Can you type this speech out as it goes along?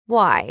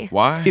Why?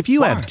 Why? If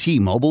you have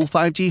T-Mobile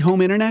 5G home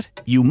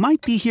internet, you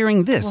might be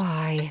hearing this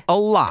Why? a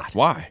lot.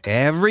 Why?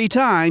 Every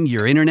time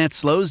your internet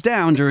slows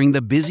down during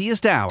the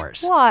busiest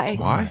hours. Why?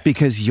 Why?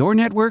 Because your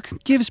network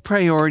gives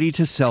priority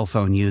to cell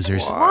phone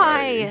users.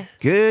 Why?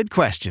 Good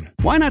question.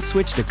 Why not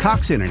switch to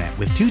Cox Internet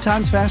with 2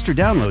 times faster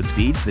download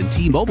speeds than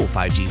T-Mobile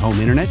 5G home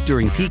internet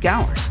during peak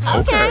hours?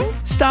 Okay.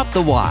 Stop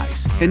the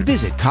whys and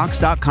visit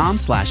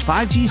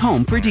cox.com/5G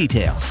home for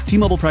details.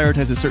 T-Mobile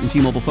prioritizes certain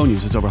T-Mobile phone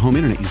users over home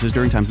internet users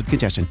during times of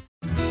congestion.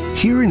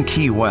 Here in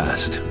Key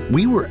West,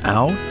 we were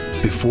out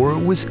before it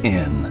was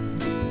in.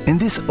 In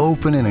this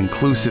open and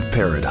inclusive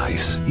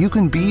paradise, you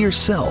can be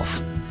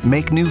yourself,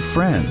 make new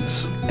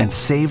friends, and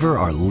savor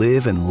our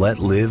live and let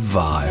live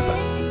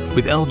vibe.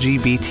 With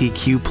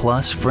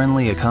LGBTQ+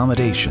 friendly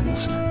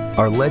accommodations,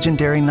 our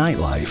legendary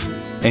nightlife,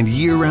 and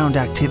year-round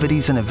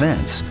activities and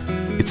events,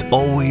 it's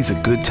always a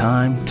good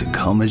time to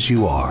come as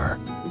you are.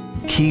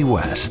 Key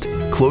West,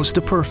 close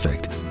to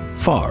perfect,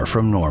 far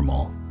from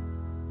normal.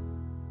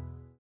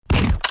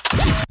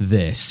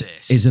 This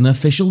is an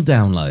official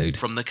download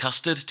from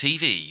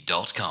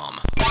thecustardtv.com.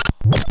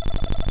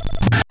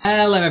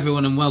 Hello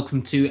everyone and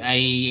welcome to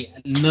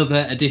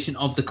another edition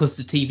of the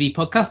Custard TV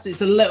podcast.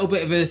 It's a little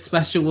bit of a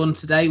special one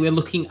today. We're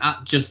looking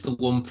at just the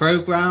one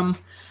programme,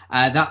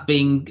 that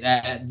being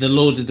The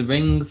Lord of the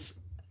Rings,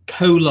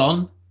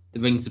 The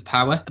Rings of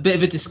Power. A bit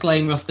of a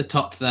disclaimer off the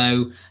top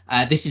though,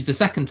 this is the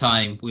second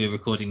time we're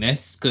recording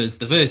this because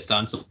the first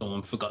time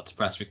someone forgot to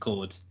press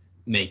record.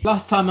 Me.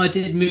 Last time I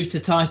did move to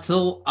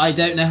title. I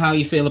don't know how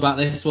you feel about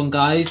this one,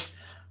 guys.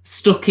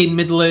 Stuck in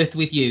Middle Earth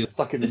with you.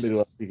 Stuck in the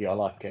Middle Earth with you. I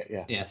like it,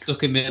 yeah. Yeah,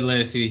 Stuck in Middle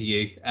Earth with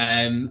you.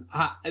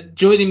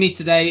 Joining me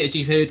today, as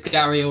you've heard,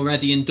 Gary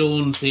already, and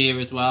Dawn's here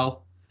as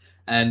well.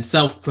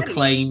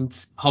 Self-proclaimed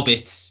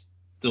Hobbit,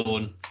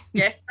 Dawn.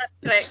 Yes, that's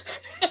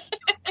correct.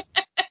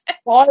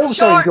 Well, I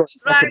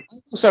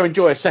also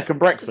enjoy a second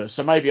breakfast,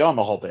 so maybe I'm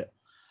a Hobbit.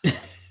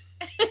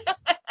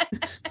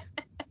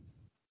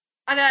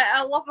 And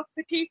I love a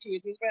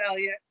potatoes as well,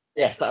 yeah.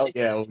 Yes,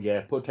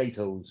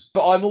 potatoes.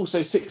 But I'm also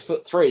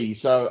 6'3",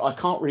 so I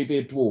can't really be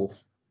a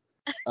dwarf.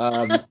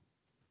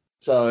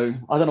 So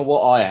I don't know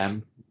what I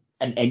am.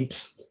 An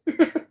ent.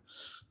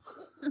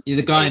 You're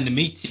the guy in the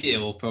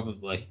meteor,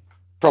 probably.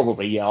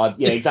 Probably, yeah.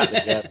 Yeah, exactly.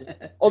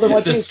 Yeah.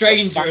 Although the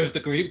stranger of the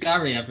group,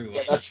 Gary, everyone.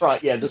 Yeah, that's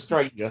right. Yeah, the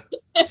stranger.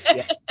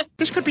 Yeah.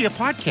 This could be a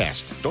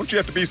podcast. Don't you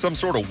have to be some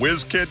sort of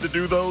whiz kid to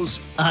do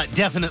those?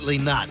 Definitely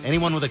not.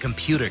 Anyone with a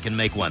computer can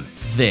make one.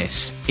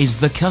 This is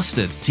the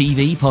Custard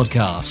TV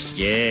podcast.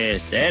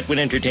 Yes, that would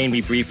entertain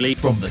me briefly.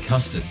 From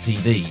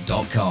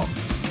thecustardtv.com.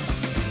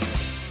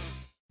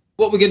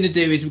 What we're going to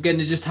do is we're going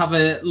to just have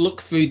a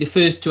look through the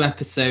first 2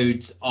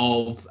 episodes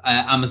of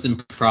Amazon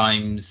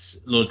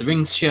Prime's Lord of the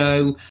Rings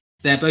show.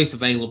 They're both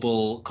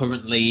available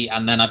currently,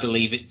 and then I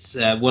believe it's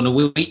one a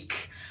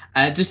week.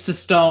 Just to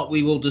start,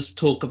 we will just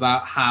talk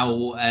about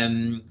how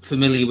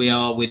familiar we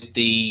are with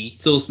the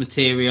source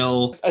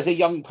material. As a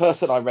young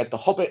person, I read The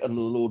Hobbit and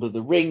The Lord of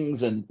the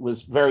Rings and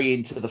was very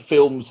into the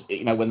films,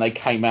 when they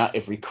came out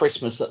every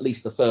Christmas, at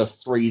least the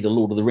first 3, the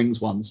Lord of the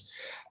Rings ones.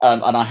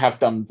 And I have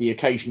done the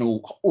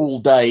occasional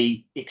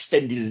all-day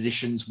extended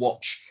editions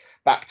watch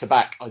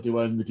back-to-back. I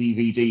do own the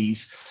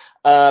DVDs.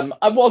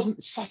 I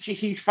wasn't such a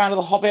huge fan of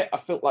The Hobbit. I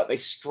felt like they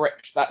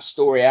stretched that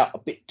story out a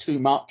bit too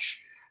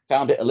much,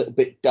 found it a little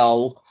bit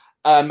dull.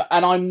 And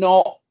I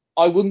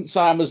wouldn't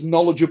say I'm as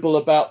knowledgeable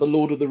about the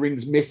Lord of the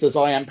Rings myth as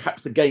I am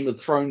perhaps the Game of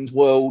Thrones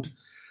world.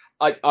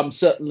 I'm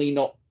certainly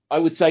not, I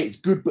would say it's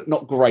good but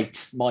not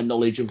great, my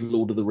knowledge of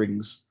Lord of the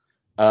Rings.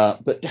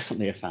 But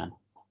definitely a fan.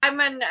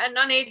 I'm an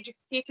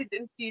uneducated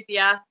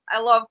enthusiast. I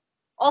love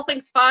all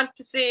things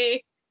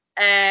fantasy,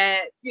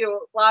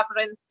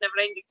 Labyrinth,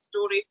 Neverending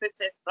Story,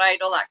 Princess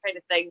Bride, all that kind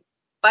of thing.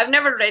 But I've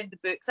never read the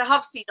books. I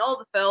have seen all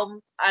the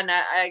films, and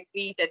I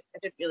agreed I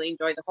didn't really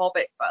enjoy The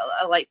Hobbit, but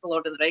I like The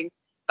Lord of the Rings.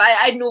 But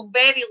I know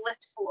very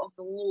little of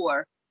the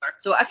lore.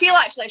 So I feel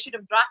actually I should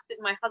have drafted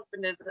my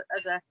husband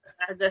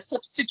as a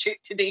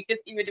substitute today, because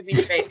he would have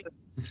been great.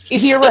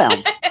 Is he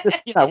around?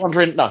 Just,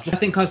 wondering. No. I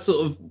think I'm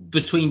sort of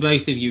between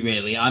both of you,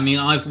 really. I mean,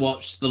 I've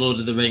watched The Lord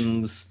of the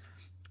Rings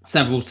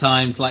several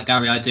times. Like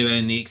Gary, I do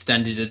own the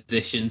extended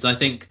editions. I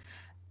think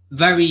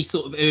very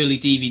sort of early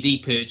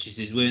DVD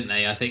purchases, weren't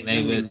they? I think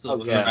they were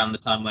sort of around the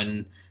time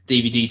when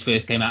DVDs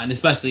first came out, and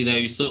especially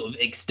those sort of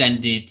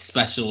extended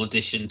special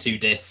edition 2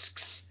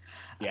 discs.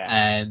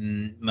 Yeah.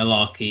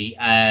 Malarkey.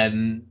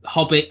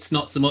 Hobbits,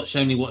 not so much.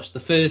 Only watched the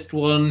first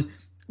one.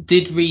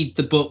 Did read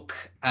the book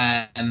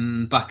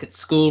back at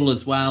school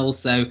as well,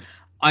 so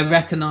I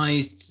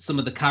recognised some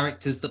of the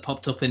characters that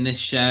popped up in this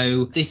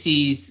show. This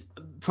is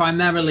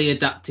primarily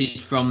adapted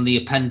from the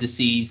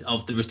appendices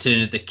of The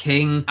Return of the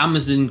King.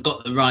 Amazon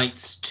got the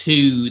rights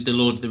to The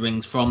Lord of the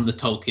Rings from the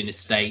Tolkien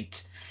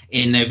estate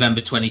in November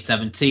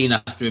 2017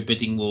 after a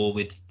bidding war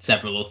with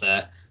several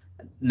other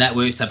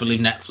networks. I believe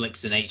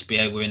Netflix and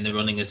HBO were in the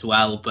running as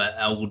well, but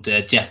old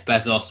Jeff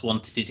Bezos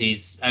wanted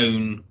his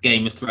own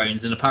Game of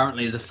Thrones and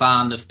apparently is a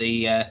fan of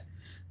the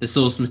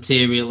source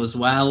material as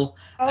well.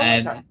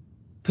 Okay.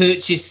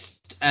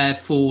 purchased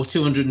for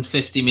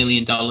 $250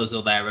 million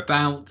or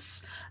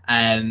thereabouts.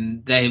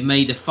 They have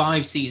made a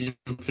 5-season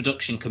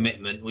production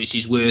commitment, which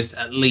is worth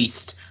at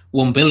least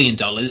 $1 billion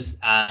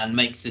and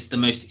makes this the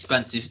most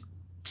expensive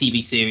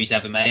TV series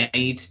ever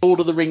made. Lord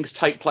of the Rings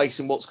take place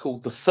in what's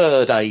called the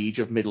Third Age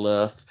of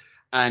Middle-earth,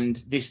 and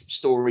this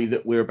story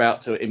that we're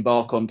about to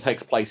embark on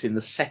takes place in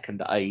the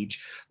Second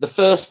Age. The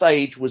First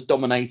Age was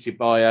dominated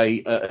by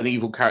an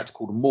evil character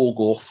called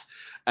Morgoth,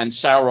 and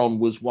Sauron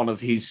was one of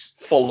his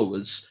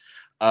followers.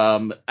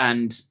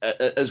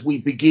 As we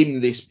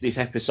begin this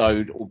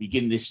episode, or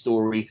begin this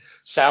story,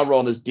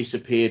 Sauron has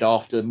disappeared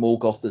after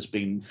Morgoth has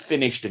been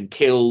finished and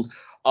killed,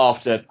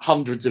 after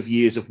hundreds of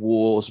years of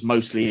wars,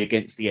 mostly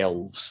against the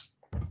elves.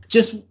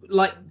 Just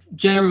like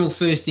general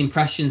first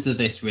impressions of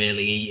this,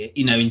 really,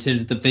 you know, in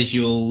terms of the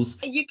visuals.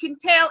 You can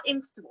tell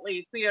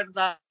instantly where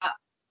that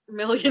 $1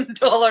 million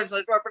or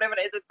whatever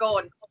it is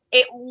gone.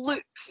 It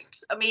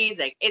looks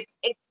amazing. It's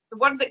the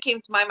word that came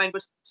to my mind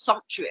was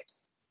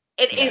sumptuous.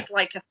 It is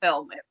like a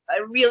film.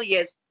 It really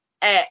is.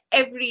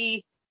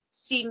 Every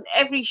scene,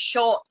 every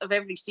shot of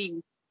every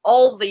scene,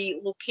 all the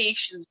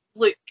locations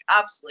look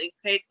absolutely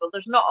incredible.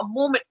 There's not a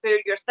moment where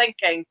you're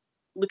thinking,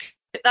 look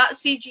at that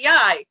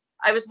CGI.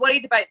 I was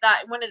worried about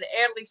that in one of the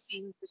early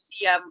scenes. We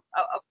see a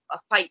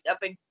fight, a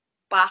big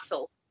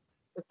battle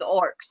with the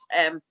orcs.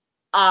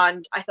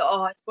 And I thought,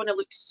 oh, it's going to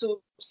look so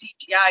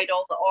CGI'd,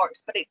 all the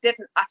orcs. But it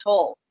didn't at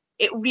all.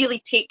 It really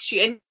takes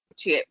you into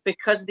it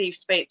because they've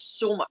spent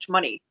so much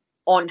money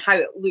on how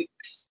it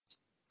looks.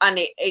 And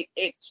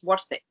it's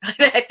worth it,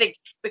 I think,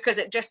 because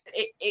it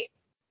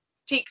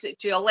takes it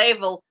to a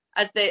level,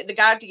 as the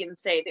Guardian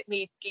said, it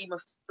made Game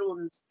of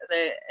Thrones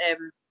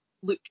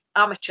look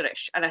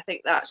amateurish, and I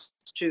think that's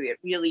true. It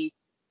really,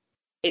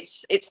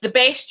 it's the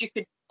best you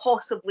could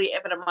possibly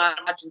ever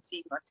imagine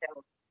seeing on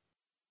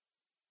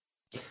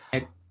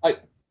television.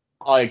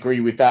 I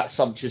agree with that.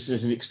 Sumptuous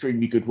is an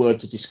extremely good word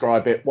to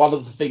describe it. One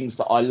of the things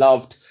that I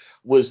loved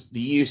was the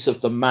use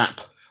of the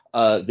map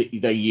that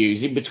they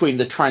use in between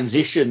the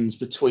transitions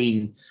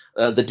between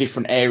the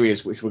different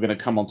areas, which we're going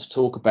to come on to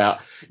talk about.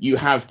 You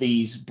have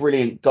these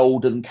brilliant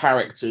golden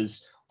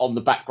characters on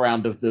the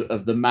background of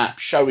the map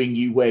showing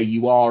you where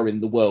you are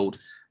in the world.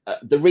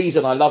 The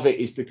reason I love it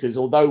is because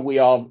although we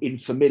are in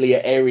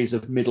familiar areas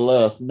of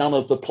Middle-earth, none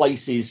of the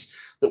places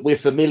that we're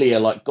familiar,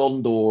 like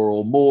Gondor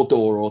or Mordor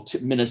or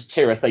Minas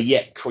Tirith, are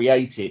yet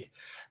created.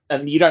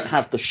 And you don't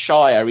have the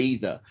Shire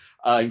either.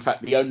 In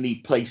fact, the only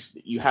place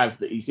that you have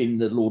that is in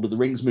the Lord of the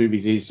Rings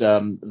movies is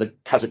the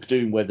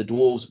Khazad-dûm, where the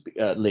dwarves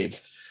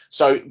live.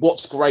 So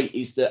what's great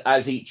is that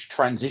as each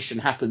transition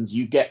happens,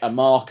 you get a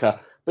marker,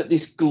 but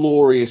this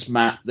glorious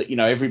map that, you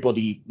know,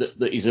 everybody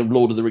that is a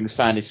Lord of the Rings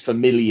fan is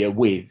familiar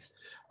with,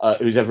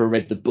 who's ever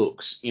read the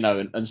books, you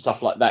know, and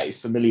stuff like that,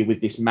 is familiar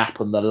with this map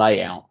and the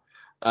layout.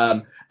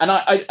 And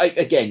I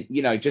again,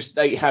 you know, just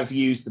they have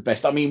used the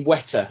best. I mean,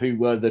 Weta, who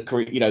were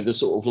the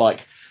sort of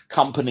like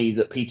company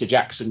that Peter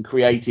Jackson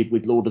created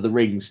with Lord of the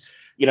Rings,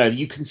 you know,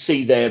 you can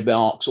see their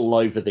marks all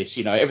over this,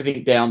 you know,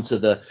 everything down to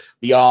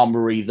the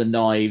armory, the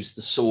knives,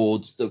 the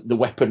swords, the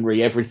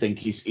weaponry, everything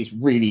is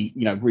really,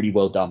 you know, really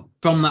well done.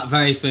 From that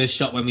very first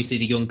shot when we see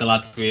the young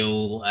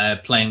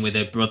Galadriel playing with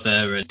her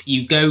brother, and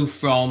you go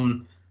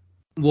from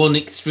one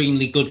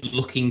extremely good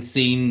looking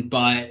scene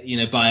by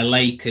a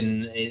lake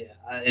and,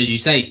 as you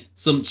say,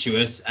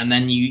 sumptuous, and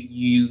then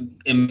you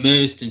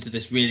immersed into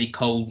this really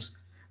cold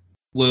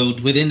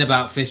world. Within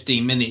about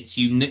 15 minutes,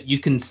 you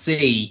can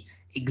see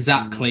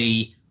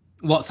exactly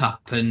what's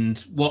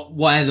happened,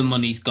 where the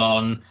money's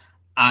gone,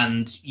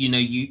 and you know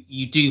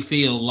you do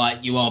feel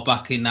like you are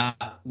back in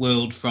that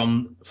world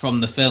from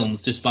the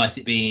films, despite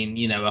it being,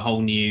 you know, a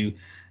whole new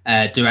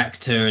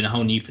director and a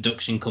whole new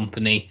production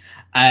company.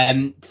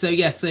 So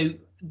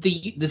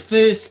the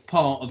first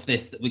part of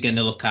this that we're going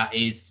to look at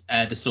is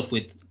the stuff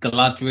with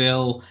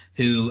Galadriel,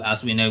 who,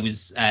 as we know,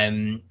 was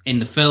in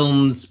the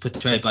films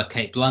portrayed by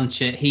Cate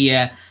Blanchett.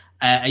 Here,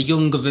 a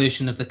younger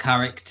version of the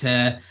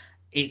character.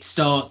 It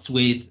starts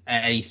with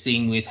a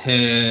scene with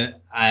her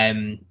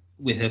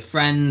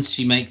friends.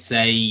 She makes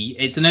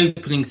it's an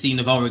opening scene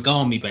of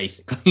origami,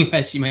 basically,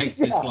 where she makes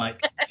this like,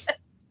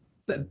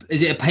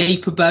 is it a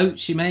paper boat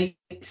she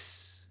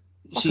makes?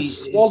 Like a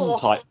swan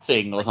type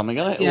thing or something,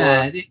 isn't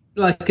it?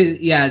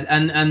 Yeah,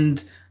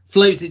 and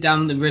floats it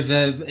down the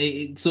river.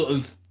 It sort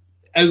of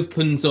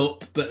opens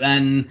up, but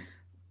then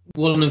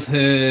one of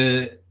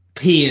her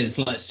peers,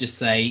 let's just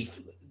say,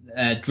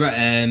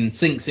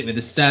 sinks it with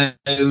a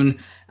stone,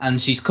 and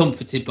she's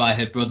comforted by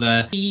her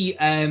brother. He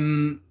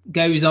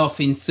goes off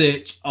in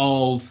search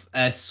of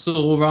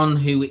Sauron,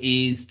 who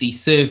is the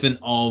servant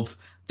of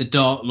the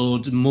Dark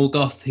Lord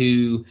Morgoth,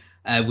 who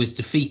was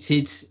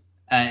defeated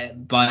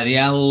by the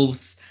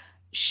elves.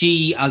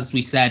 She, as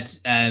we said,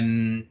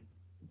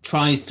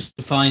 tries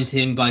to find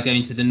him by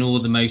going to the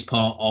northernmost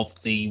part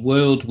of the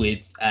world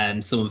with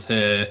some of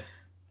her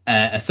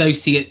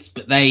associates,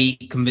 but they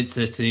convince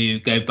her to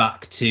go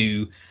back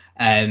to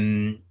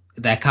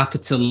their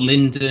capital,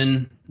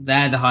 Lindon.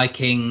 There, the High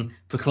King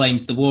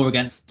proclaims the war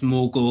against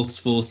Morgoth's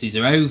forces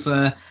are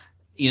over.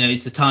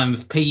 it's a time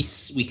of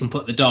peace. We can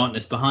put the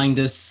darkness behind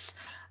us.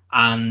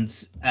 And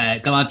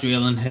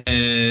Galadriel and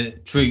her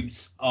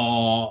troops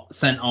are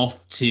sent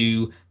off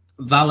to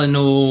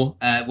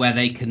Valinor, where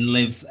they can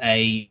live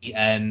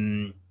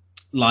a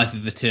life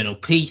of eternal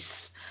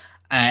peace.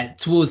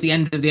 Towards the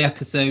end of the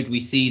episode, we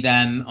see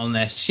them on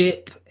their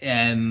ship,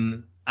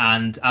 and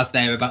as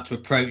they're about to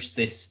approach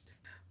this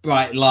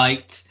bright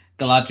light,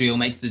 Galadriel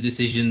makes the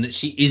decision that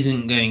she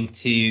isn't going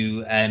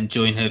to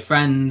join her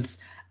friends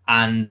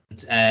and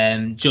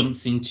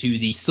jumps into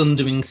the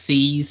Sundering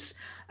Seas.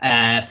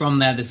 From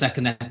there, the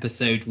second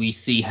episode, we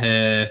see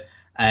her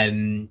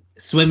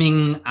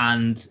swimming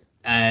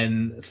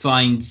and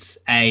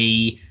finds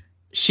a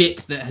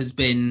ship that has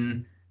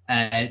been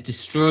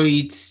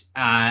destroyed.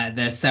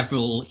 There's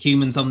several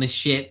humans on this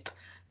ship.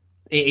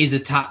 It is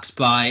attacked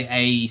by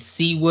a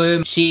sea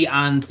worm. She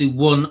and the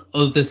one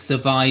other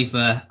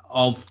survivor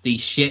of the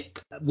ship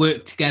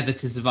work together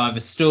to survive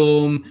a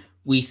storm.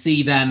 We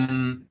see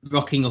them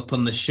rocking up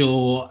on the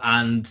shore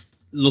and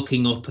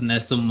looking up, and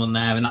there's someone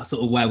there, and that's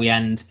sort of where we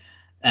end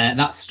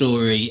that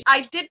story.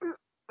 I didn't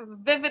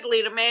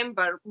vividly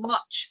remember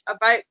much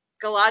about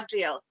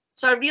Galadriel,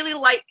 so I really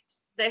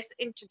liked this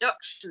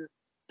introduction.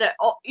 That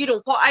what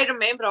I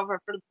remember of her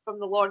from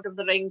The Lord of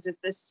the Rings is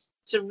this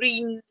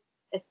serene,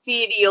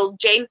 ethereal,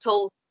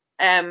 gentle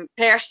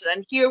person,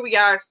 and here we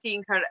are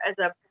seeing her as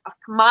a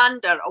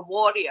commander, a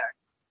warrior.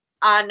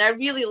 And I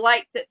really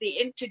liked that they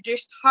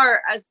introduced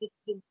her as the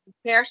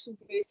person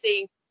who is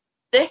saying,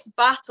 this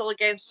battle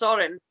against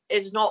Sauron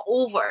is not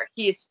over.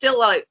 He is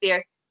still out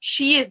there.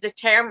 She is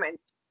determined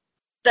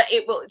that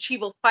she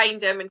will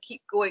find him and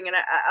keep going. And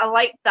I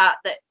like that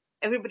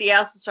everybody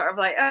else is sort of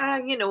like,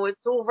 it's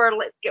over,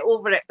 let's get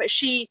over it. But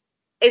she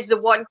is the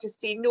one to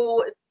say,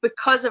 no,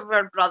 because of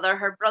her brother.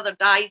 Her brother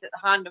dies at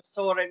the hand of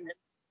Sauron, and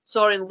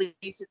Sauron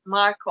leaves his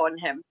mark on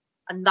him.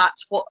 And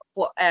that's what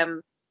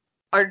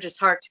urges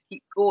her to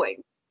keep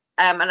going.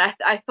 And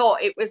I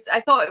thought it was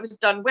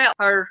done well.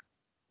 Her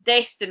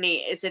destiny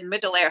is in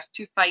Middle Earth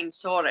to find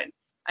Sauron,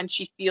 and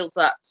she feels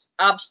that's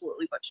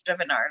absolutely what's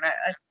driven her. And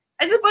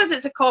I suppose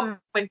it's a common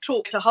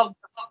trope to have,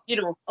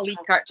 a lead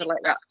character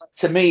like that.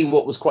 To me,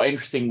 what was quite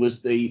interesting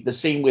was the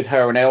scene with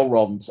her and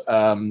Elrond,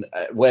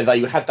 where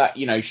they had that,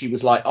 she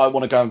was like, I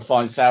want to go and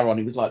find Sauron.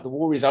 He was like, the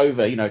war is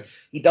over,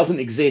 he doesn't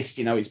exist,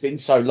 it's been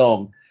so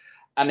long.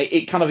 And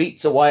it kind of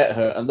eats away at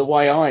her. And the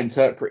way I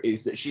interpret it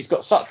is that she's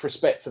got such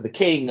respect for the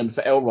king and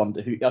for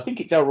Elrond, who I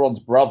think it's Elrond's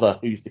brother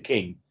who's the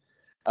king,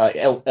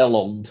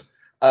 Elrond.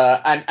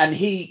 And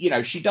he,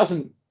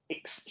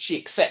 she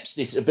accepts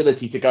this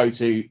ability to go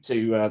to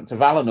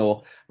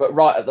Valinor, but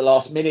right at the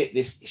last minute,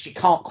 she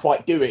can't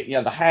quite do it.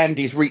 The hand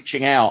is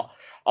reaching out,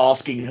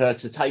 asking her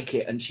to take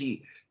it, and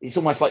it's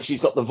almost like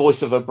she's got the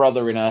voice of her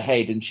brother in her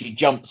head, and she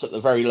jumps at the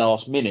very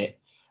last minute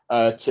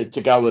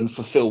to go and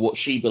fulfill what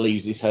she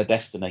believes is her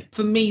destiny.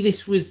 For me,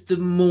 this was the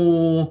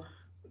more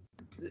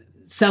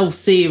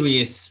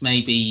self-serious,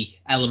 maybe,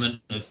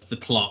 element of the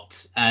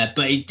plot,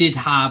 but it did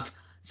have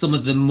some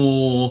of the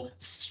more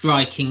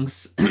striking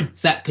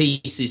set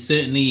pieces,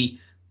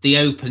 certainly the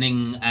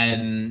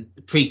opening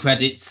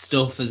pre-credits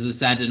stuff, as I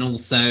said, and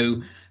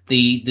also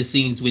the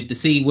scenes with the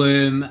sea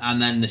worm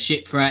and then the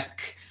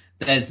shipwreck.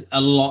 There's a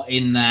lot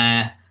in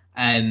there.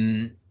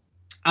 And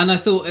I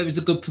thought it was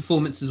a good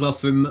performance as well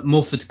from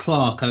Morford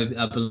Clark,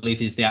 I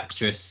believe is the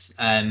actress.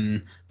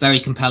 Very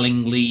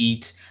compelling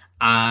lead.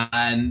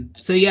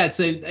 So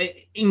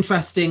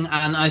interesting.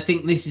 And I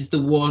think this is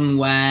the one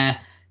where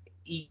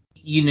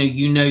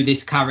you know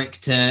this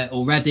character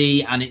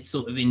already, and it's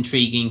sort of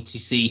intriguing to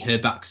see her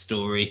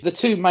backstory. The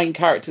two main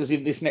characters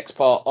in this next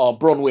part are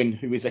Bronwyn,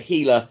 who is a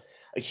healer,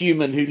 a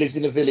human who lives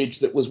in a village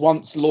that was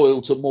once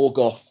loyal to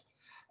Morgoth,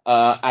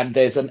 and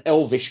there's an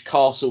elvish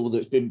castle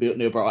that's been built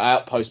nearby,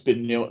 outpost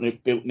been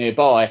built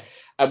nearby,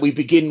 and we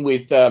begin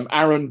with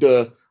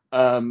Arondir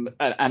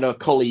and her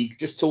colleague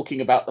just talking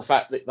about the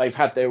fact that they've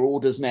had their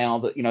orders now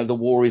that the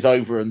war is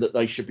over and that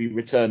they should be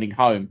returning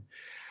home.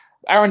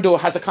 Arondir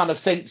has a kind of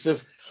sense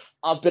of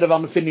a bit of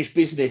unfinished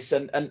business,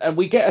 and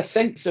we get a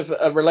sense of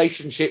a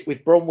relationship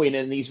with Bronwyn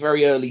in these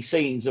very early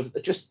scenes of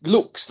just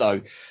looks,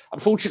 though.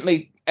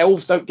 Unfortunately,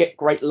 elves don't get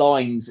great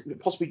lines,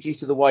 possibly due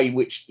to the way in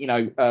which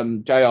J.R.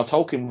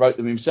 Tolkien wrote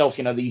them himself.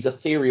 These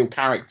ethereal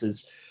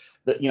characters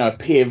that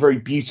appear very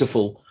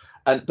beautiful,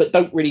 but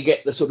don't really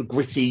get the sort of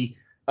gritty,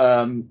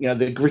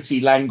 the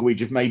gritty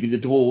language of maybe the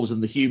dwarves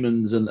and the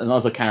humans and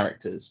other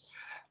characters.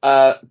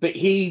 But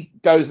he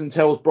goes and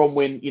tells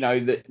Bronwyn,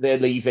 that they're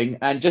leaving.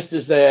 And just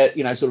as they're,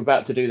 sort of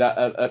about to do that,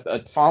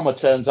 a farmer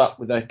turns up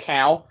with a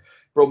cow.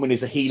 Bronwyn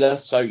is a healer.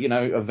 So,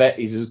 a vet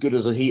is as good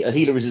as a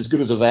healer is as good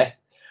as a vet.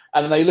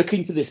 And they look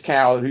into this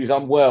cow who's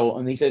unwell.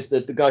 And he says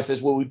that the guy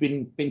says, well, we've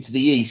been to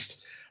the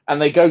east.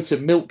 And they go to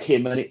milk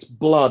him, and it's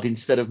blood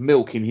instead of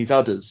milk in his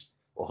udders.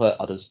 Or her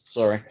udders,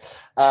 sorry.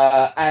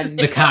 And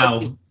the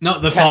cow,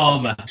 not the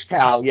farmer.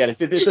 Cow, yeah.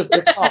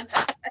 The cow.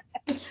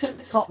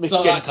 It's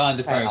not that kind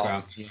of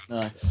program.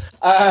 No.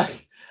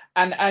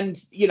 And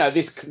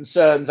this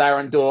concerns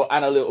Arondir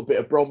and a little bit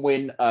of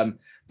Bronwyn.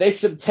 there's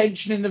some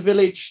tension in the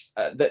village.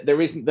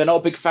 They're not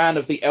a big fan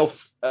of the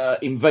elf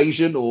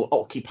invasion or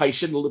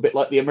occupation, a little bit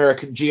like the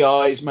American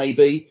GIs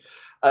maybe.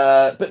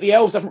 But the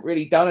elves haven't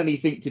really done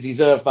anything to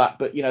deserve that.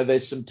 But,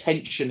 there's some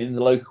tension in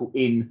the local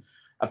inn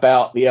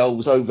about the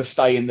elves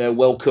overstaying their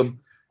welcome.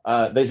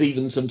 There's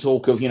even some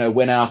talk of,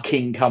 when our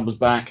king comes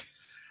back.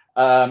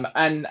 And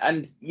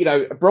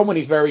Bronwyn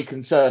is very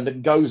concerned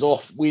and goes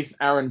off with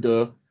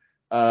Arundel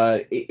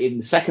in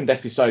the second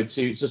episode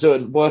to sort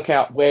of work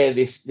out where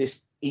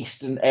this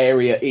eastern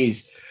area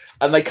is.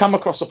 And they come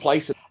across a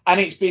place, and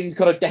it's been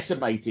kind of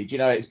decimated.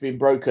 It's been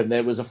broken.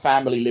 There was a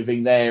family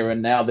living there,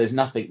 and now there's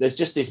nothing. There's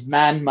just this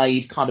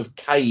man-made kind of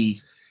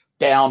cave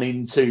down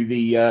into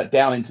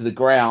the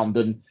ground,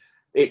 and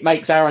it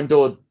makes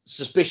Arundel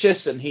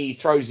suspicious, and he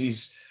throws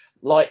his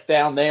light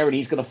down there, and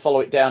he's going to follow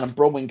it down. And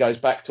Bronwyn goes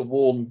back to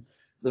warn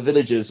the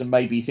villagers and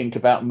maybe think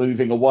about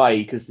moving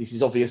away because this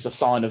is obvious a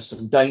sign of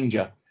some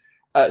danger.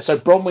 So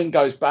Bronwyn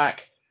goes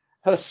back.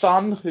 Her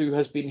son, who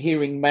has been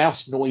hearing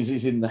mouse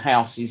noises in the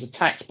house, is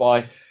attacked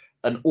by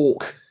an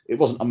orc. It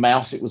wasn't a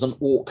mouse, it was an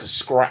orc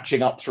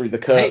scratching up through the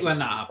curtains. I hate when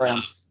that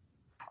happens.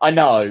 I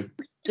know.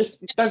 Just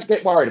don't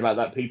get worried about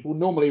that, people.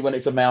 Normally when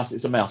it's a mouse,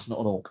 not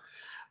an orc.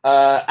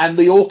 And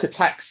the orc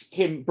attacks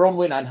him,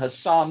 Bronwyn and her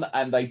son,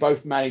 and they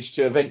both manage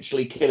to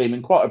eventually kill him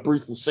in quite a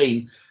brutal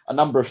scene. A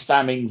number of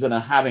stabbings and a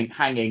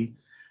hanging.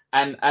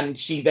 And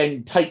she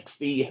then takes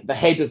the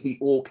head of the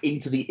orc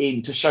into the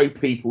inn to show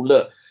people,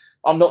 look,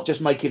 I'm not just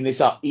making this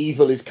up.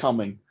 Evil is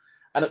coming.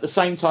 And at the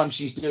same time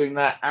she's doing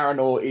that,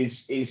 Arundel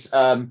is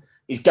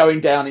going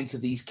down into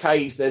these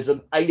caves. There's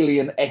an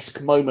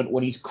alien-esque moment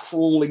when he's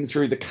crawling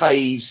through the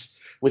caves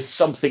with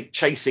something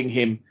chasing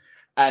him.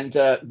 And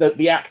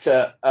the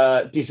actor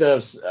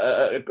deserves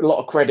a lot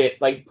of credit.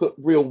 They put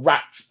real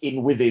rats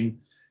in with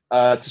him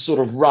to sort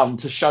of run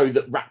to show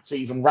that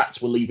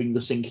rats were leaving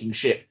the sinking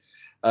ship.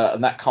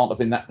 And that can't have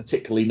been that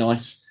particularly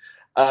nice.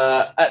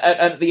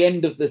 At the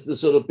end of the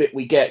sort of bit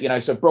we get,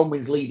 so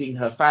Bronwyn's leading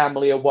her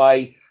family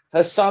away.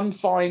 Her son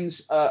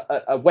finds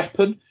a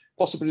weapon,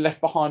 possibly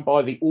left behind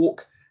by the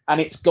orc,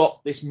 and it's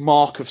got this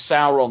mark of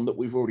Sauron that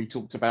we've already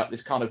talked about,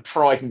 this kind of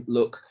trident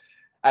look,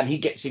 and he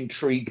gets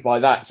intrigued by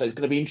that. So it's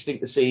going to be interesting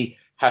to see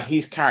how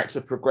his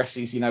character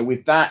progresses,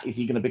 with that. Is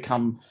he going to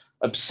become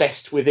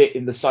obsessed with it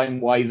in the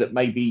same way that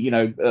maybe,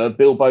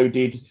 Bilbo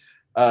did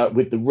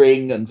with the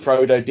ring and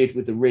Frodo did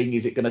with the ring?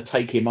 Is it going to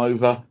take him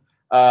over?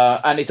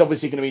 And it's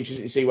obviously going to be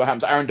interesting to see what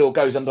happens. Arundel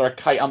goes under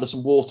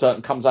some water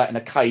and comes out in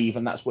a cave,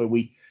 and that's where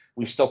we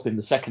stop in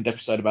the second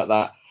episode about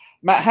that.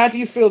 Matt, how do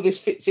you feel this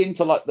fits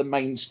into like the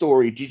main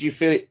story? Did you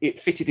feel it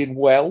fitted in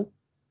well?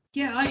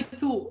 Yeah, I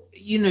thought,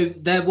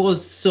 there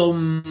was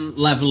some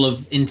level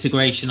of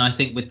integration, I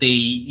think, with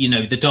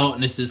the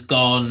darkness has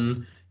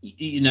gone,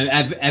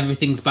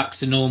 everything's back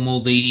to normal.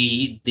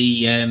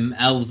 The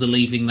elves are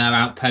leaving their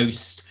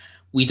outpost.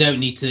 We don't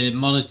need to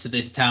monitor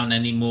this town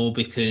anymore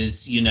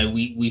because,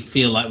 we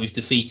feel like we've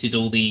defeated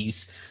all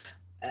these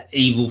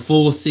evil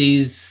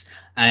forces.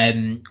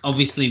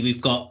 Obviously,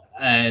 we've got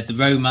the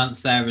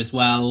romance there as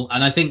well.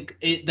 And I think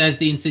there's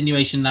the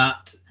insinuation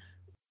that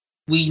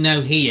we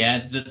know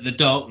here that the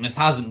darkness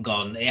hasn't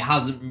gone. It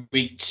hasn't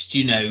reached,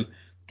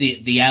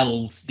 the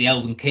elves, the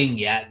Elven King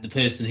yet, the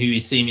person who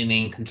is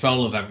seemingly in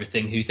control of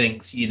everything, who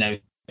thinks,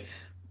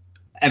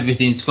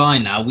 everything's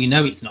fine now. We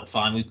know it's not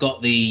fine. We've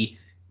got the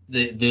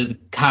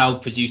cow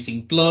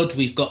producing blood.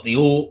 We've got the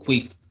orc.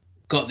 We've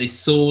got this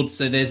sword.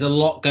 So there's a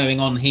lot going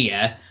on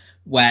here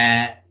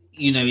where,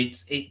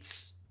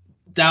 it's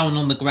down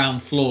on the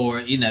ground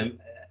floor.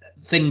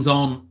 Things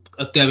aren't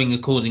going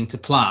according to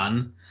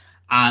plan.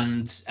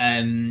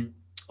 And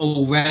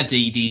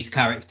already these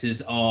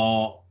characters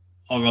are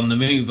on the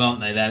move, aren't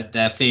they?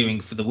 They're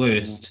fearing for the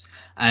worst.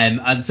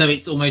 And so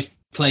it's almost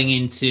playing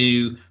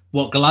into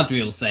what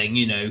Galadriel's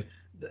saying,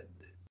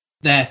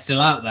 they're still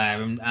out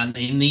there, and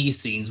in these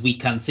scenes we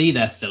can see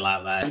they're still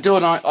out there. And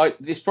Dawn, I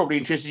this probably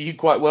interested you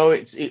quite well.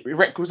 It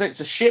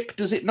represents a ship,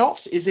 does it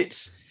not? Is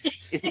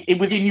it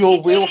within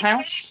your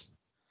wheelhouse?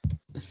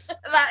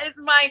 That is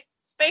my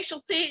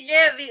specialty.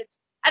 Yeah, it's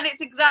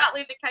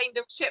exactly the kind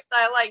of ship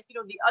that I like.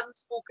 The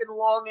unspoken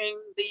longing.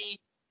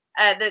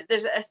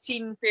 There's a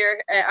scene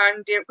where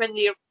Arundel, when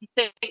he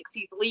thinks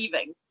he's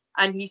leaving,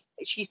 and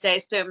she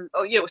says to him,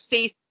 "Oh,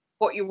 say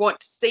what you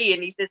want to say,"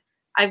 and he says,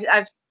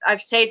 I've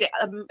said it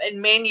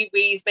in many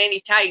ways,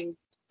 many times,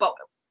 but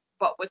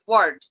with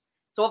words.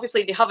 So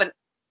obviously they haven't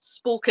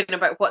spoken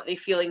about what they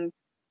feel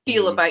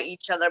about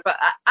each other. But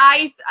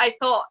I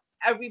thought,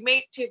 are we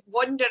made to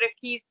wonder if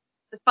he's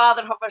the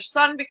father of her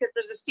son? Because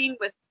there's a scene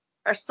with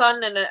her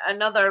son and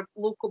another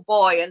local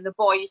boy, and the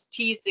boy is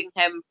teasing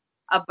him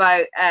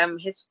about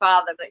his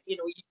father. That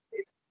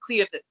it's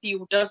clear that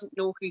Theo doesn't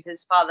know who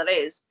his father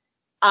is.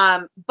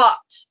 But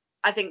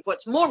I think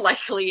what's more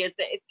likely is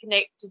that it's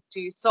connected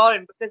to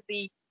Sauron, because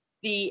the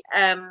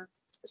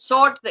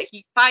sword that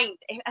he finds,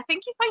 I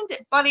think he finds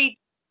it buried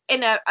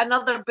in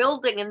another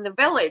building in the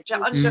village. You're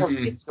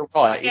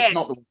right. Yeah. It's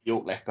not the one the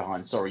orc left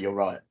behind. Sorry, you're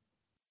right.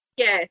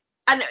 Yeah,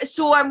 and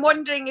so I'm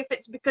wondering if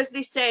it's because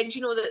they said,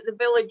 that the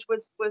village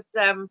was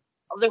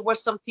there were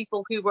some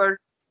people who were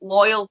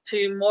loyal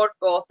to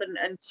Morgoth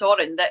and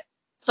Sauron, that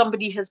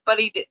somebody has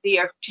buried it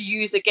there to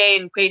use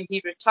again when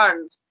he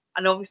returns.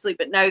 And obviously,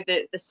 but now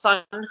the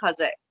son has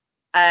it,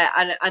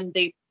 and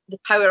the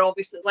power,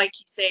 obviously, like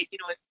he said, you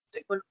know,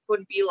 it's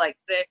going to be like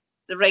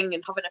the ring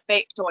and have an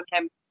effect on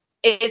him.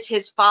 Is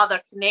his father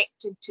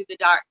connected to the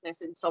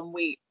darkness in some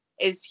way?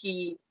 Was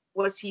he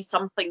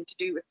something to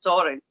do with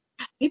Sauron?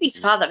 Maybe his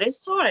father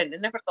is Sauron. I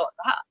never thought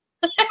that.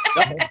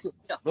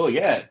 Oh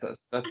yeah,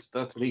 that's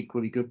an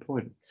equally good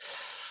point.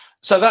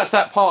 So that's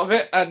that part of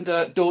it, and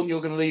Dawn,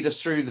 you're going to lead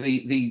us through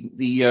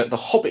the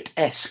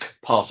Hobbit-esque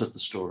part of the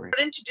story.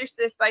 We're introduced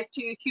to this by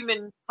two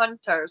human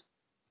hunters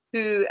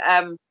who,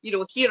 you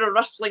know, hear a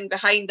rustling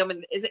behind them,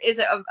 and is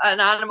it an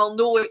animal?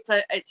 No, it's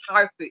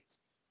Harfoot,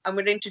 and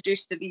we're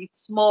introduced to these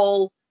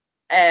small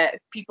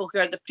people who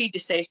are the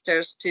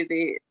predecessors to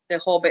the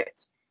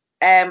hobbits,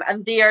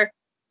 and their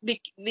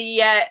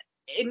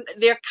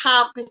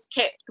camp is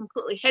kept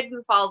completely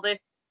hidden while the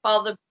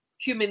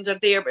humans are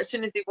there, but as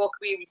soon as they walk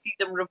away, we see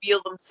them reveal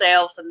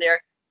themselves and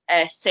their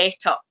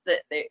setup.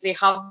 That they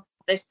have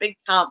this big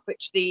camp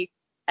which they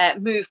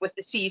move with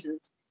the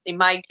seasons. They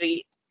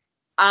migrate,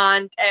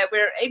 and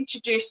we're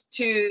introduced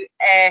to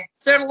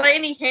Sir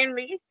Lenny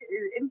Henry,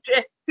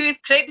 who is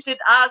credited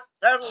as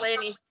Sir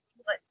Lenny.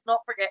 Let's not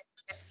forget,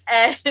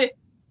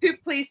 who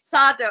plays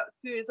Sadok,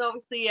 who is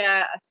obviously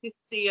a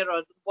soothsayer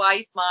or the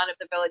wise man of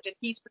the village, and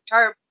he's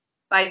perturbed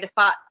by the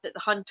fact that the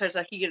hunters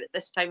are here at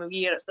this time of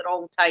year. It's the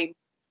wrong time.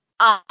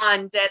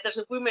 And there's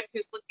a woman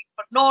who's looking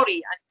for Nori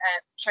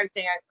and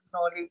shouting out for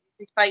Nori.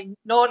 We find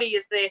Nori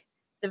is the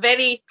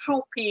very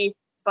tropey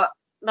but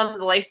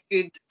nonetheless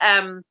good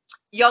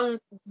young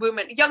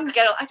woman, young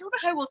girl. I don't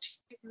know how old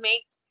she's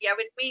meant to be. I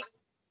would make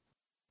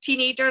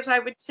teenagers, I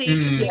would say.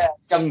 Yeah,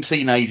 young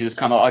teenagers,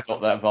 kind of. I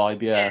got that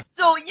vibe. Yeah.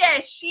 So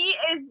yes, she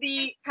is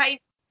the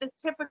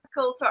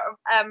typical sort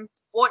of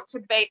wants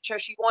adventure.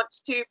 She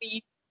wants to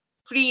be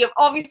free of,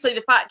 obviously,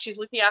 the fact she's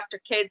looking after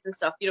kids and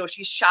stuff. You know,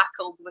 she's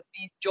shackled with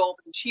these jobs,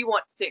 and she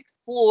wants to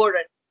explore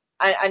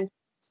and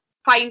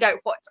find out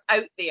what's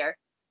out there.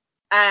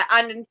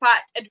 And in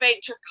fact,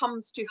 adventure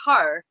comes to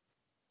her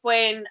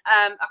when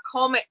a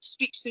comet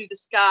streaks through the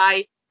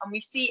sky, and we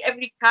see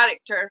every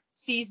character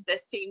sees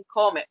this same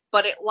comet,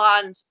 but it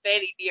lands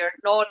very near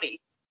Nori,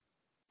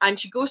 and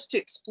she goes to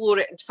explore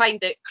it and find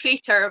the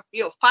crater,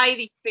 you know,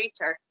 fiery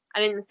crater,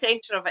 and in the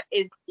center of it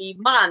is a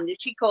man.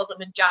 She calls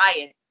him a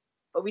giant,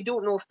 but we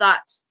don't know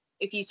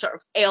if he's sort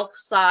of elf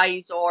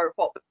size or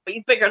what, but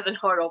he's bigger than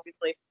her,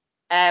 obviously.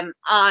 And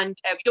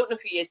we don't know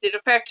who he is. They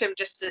refer to him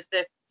just as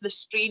the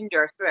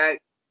stranger throughout.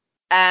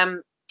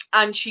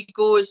 And she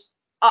goes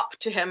up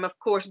to him, of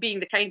course, being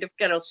the kind of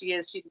girl she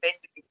is. She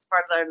investigates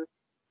further,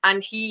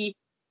 and he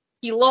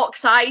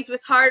locks eyes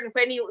with her. And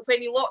when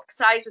he locks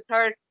eyes with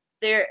her,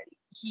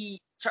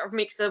 he sort of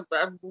makes a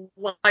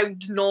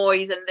loud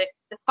noise, and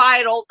the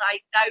fire all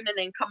dies down and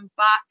then comes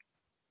back.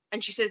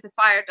 And she says the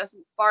fire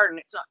doesn't burn.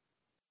 It's not.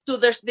 So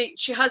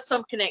she has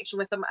some connection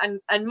with him,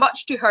 and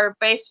much to her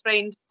best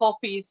friend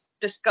Poppy's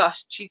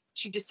disgust,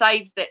 she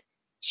decides that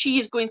she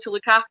is going to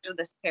look after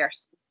this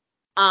person,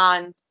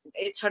 and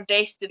it's her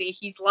destiny.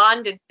 He's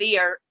landed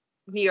there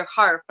near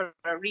her for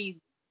a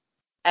reason.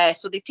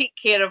 So they take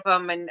care of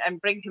him and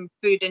bring him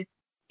food, and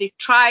she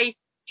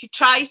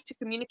tries to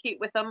communicate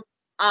with him,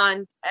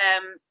 and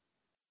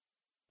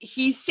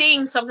he's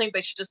saying something,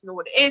 but she doesn't know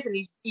what it is, and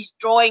he's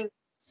drawing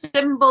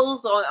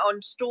symbols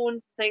on stone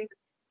things.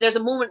 There's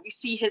a moment we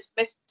see his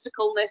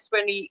mysticalness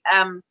when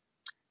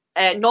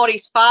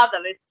Nori's father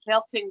is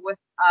helping with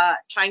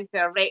trying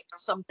to erect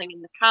something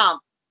in the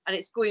camp, and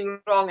it's going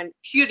wrong, and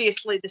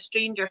furiously the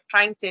stranger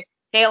trying to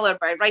tell her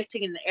by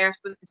writing in the earth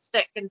with a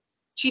stick, and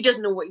she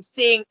doesn't know what he's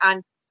saying,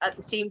 and at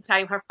the same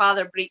time her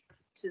father breaks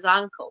his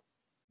ankle.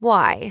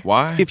 Why?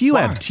 Why? If you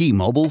have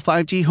T-Mobile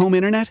 5G home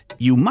internet,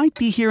 you might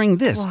be hearing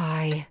this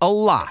Why? a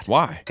lot.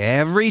 Why?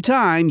 Every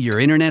time your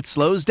internet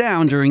slows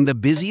down during the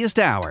busiest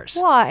hours.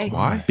 Why?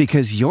 Why?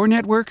 Because your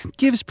network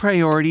gives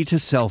priority to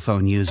cell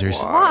phone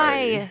users.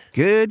 Why?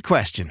 Good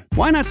question.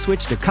 Why not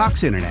switch to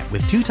Cox Internet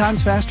with 2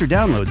 times faster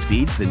download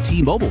speeds than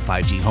T-Mobile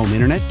 5G home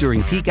internet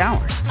during peak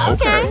hours?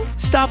 Okay.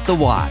 Stop the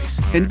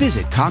whys and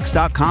visit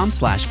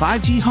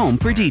cox.com/5G home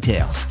for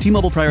details.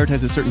 T-Mobile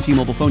prioritizes certain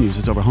T-Mobile phone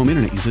users over home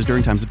internet users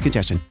during times of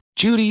congestion.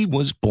 Judy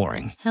was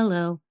boring.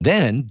 Hello.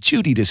 Then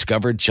Judy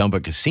discovered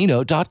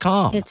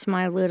ChumbaCasino.com. It's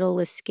my little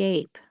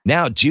escape.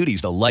 Now Judy's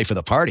the life of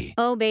the party.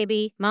 Oh,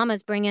 baby,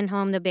 mama's bringing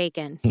home the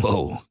bacon.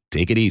 Whoa,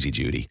 take it easy,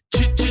 Judy.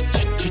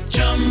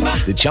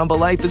 The Chumba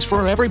life is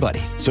for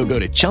everybody. So go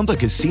to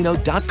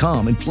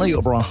ChumbaCasino.com and play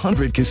over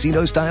 100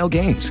 casino-style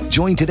games.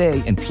 Join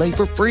today and play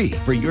for free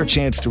for your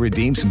chance to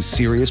redeem some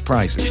serious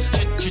prizes.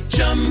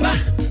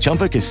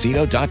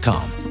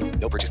 ChumbaCasino.com.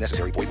 No purchase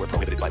necessary. Void where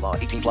prohibited by law.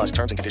 18 plus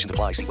terms and conditions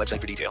apply. See website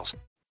for details.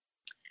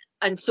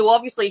 And so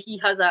obviously he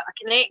has a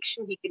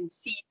connection. He can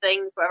see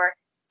things, whatever.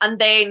 And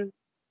then,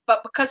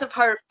 but because of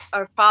her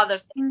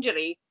father's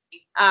injury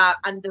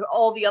and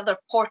all the other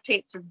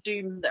portents of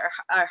doom that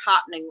are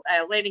happening,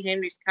 Lenny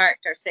Henry's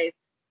character says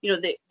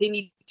they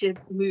need to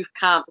move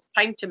camp. It's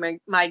time to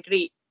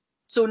migrate.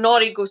 So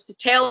Nori goes to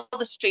tell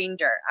the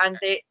stranger, and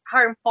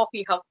her and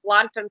Poppy have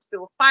lanterns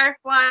full of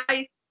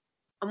fireflies.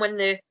 And when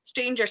the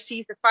stranger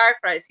sees the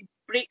fireflies, he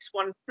breaks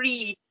one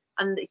free,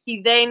 and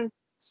he then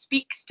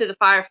speaks to the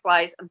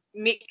fireflies and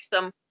makes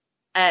them,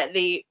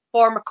 they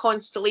form a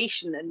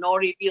constellation. And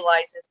Nori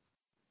realizes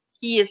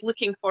he is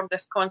looking for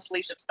this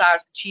constellation of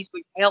stars, and she's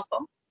going to help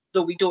him,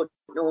 though we don't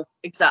know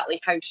exactly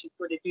how she's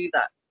going to do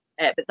that.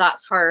 But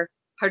that's her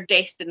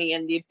destiny,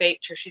 and the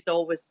adventure she's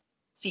always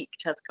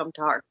seeked has come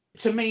to her.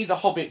 To me, the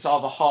hobbits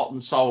are the heart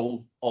and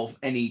soul of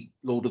any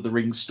Lord of the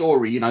Rings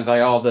story.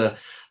 They are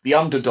the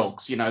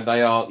underdogs.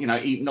 They are,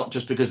 not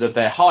just because of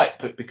their height,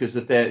 but because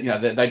of their,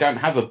 they don't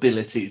have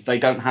abilities. They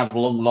don't have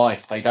long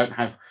life. They don't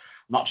have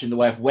much in the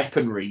way of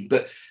weaponry.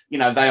 But,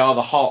 they are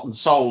the heart and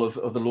soul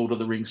of the Lord of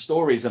the Rings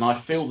stories. And I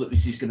feel that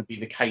this is going to be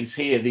the case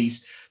here.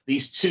 These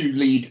two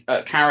lead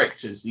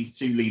characters, these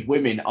two lead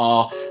women,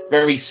 are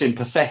very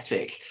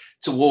sympathetic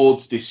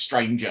towards this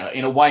stranger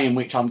in a way in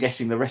which I'm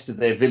guessing the rest of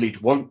their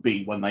village won't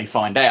be when they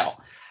find out.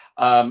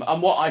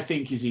 And what I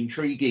think is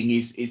intriguing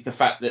is the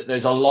fact that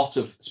there's a lot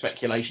of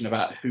speculation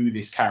about who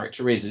this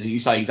character is. As you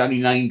say, he's only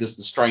named as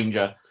the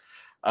stranger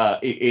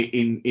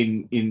in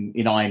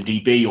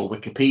IMDb or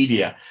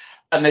Wikipedia.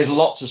 And there's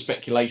lots of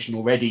speculation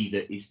already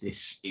that is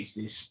this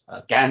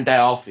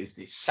Gandalf, is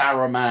this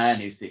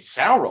Saruman, is this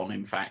Sauron,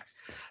 in fact.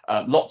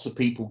 Lots of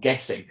people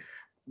guessing.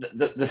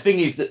 The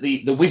thing is that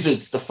the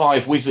wizards, the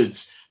 5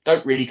 wizards,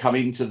 don't really come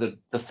into the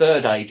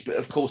Third Age, but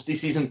of course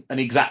this isn't an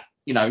exact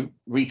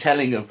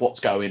retelling of what's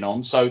going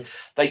on, so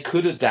they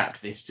could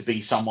adapt this to be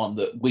someone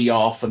that we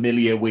are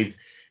familiar with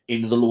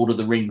in the Lord of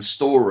the Rings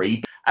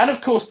story. And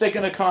of course they're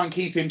going to try and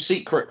keep him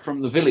secret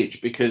from the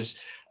village, because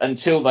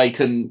until they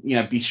can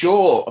be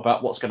sure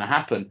about what's going to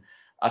happen,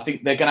 I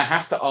think they're going to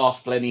have to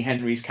ask Lenny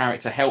Henry's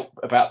character help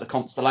about the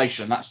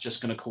constellation. That's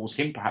just going to cause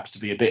him perhaps to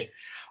be a bit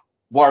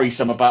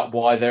worrisome about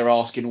why they're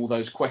asking all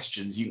those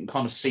questions. You can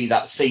kind of see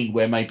that scene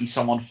where maybe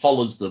someone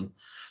follows them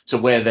to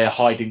where they're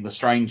hiding the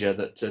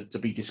stranger to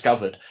be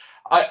discovered.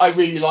 I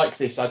really like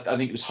this. I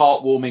think it was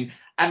heartwarming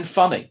and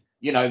funny.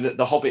 That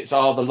the hobbits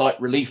are the light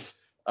relief,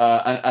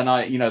 and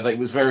it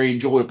was very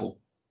enjoyable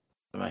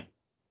for me.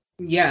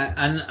 Yeah,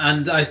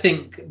 and I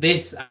think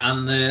this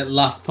and the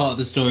last part of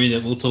the story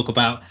that we'll talk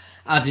about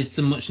added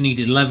some much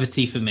needed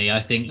levity for me. I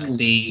think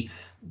the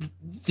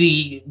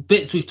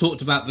bits we've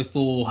talked about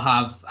before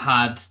have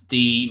had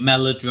the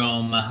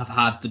melodrama, have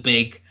had the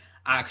big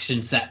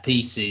action set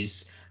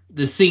pieces.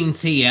 The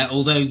scenes here,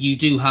 although you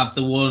do have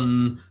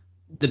the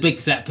big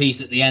set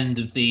piece at the end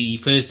of the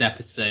first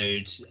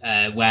episode,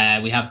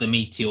 where we have the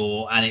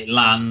meteor and it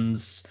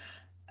lands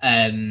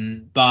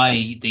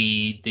by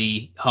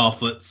the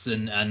Harfoots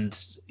and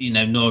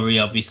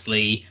Nori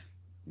obviously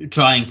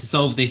trying to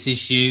solve this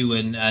issue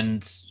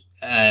and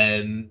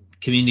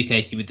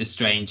communicating with the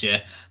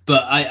stranger.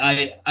 But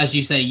I, as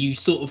you say, you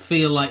sort of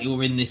feel like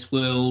you're in this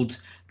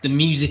world. The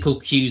musical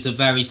cues are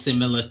very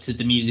similar to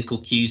the musical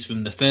cues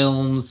from the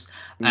films.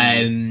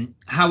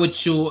 Howard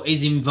Shore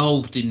is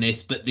involved in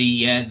this, but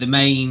the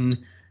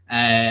main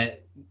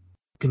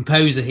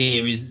composer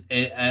here is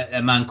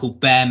a man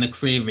called Bear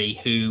McCreary,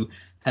 who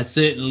has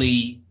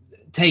certainly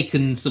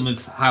taken some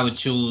of Howard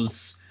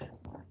Shore's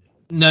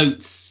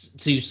notes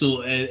to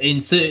sort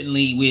of,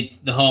 certainly with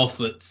the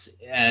Harfoots,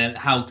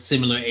 how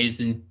similar it is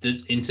in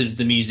terms of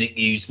the music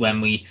used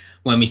when we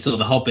saw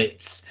the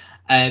Hobbits.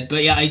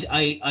 But yeah,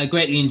 I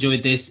greatly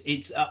enjoyed this.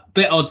 It's a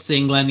bit odd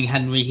seeing Lenny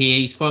Henry here.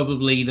 He's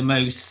probably the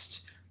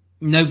most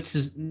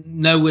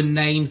known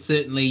name,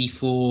 certainly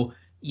for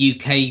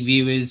UK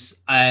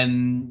viewers.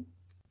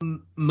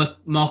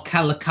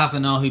 Markella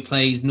Kavanagh, who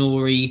plays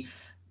Nori,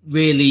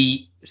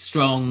 really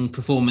strong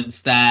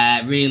performance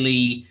there.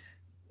 Really,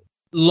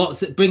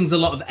 it brings a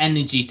lot of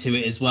energy to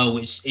it as well,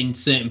 which in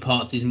certain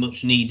parts is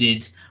much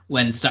needed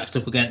when stacked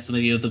up against some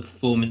of the other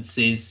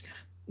performances.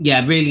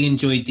 Yeah, really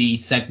enjoyed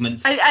these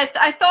segments.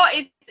 I thought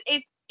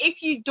it's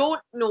if you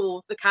don't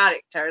know the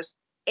characters,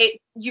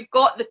 you've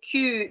got the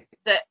cue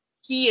that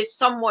he is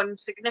someone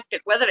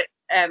significant, whether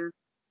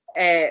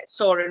it's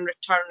Sauron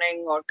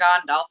returning or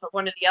Gandalf or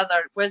one of the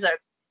other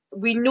wizards.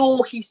 We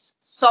know he's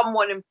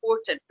someone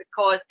important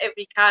because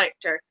every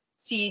character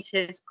sees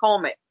his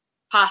comet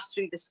pass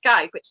through the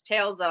sky, which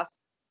tells us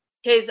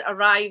his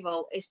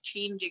arrival is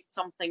changing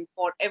something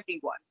for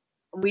everyone.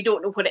 And we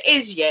don't know what it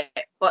is yet,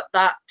 but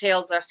that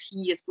tells us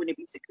he is going to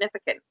be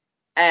significant.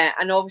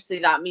 And obviously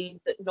that means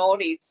that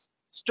Nori's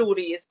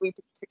story is going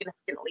to be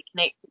significantly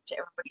connected to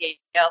everybody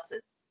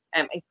else's,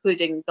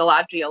 including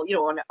Galadriel,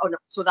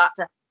 so that's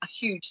a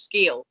huge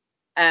scale.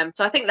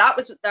 So I think that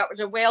was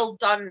a well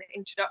done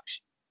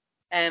introduction,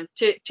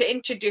 to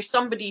introduce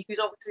somebody who's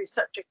obviously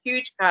such a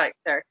huge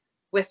character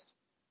with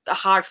a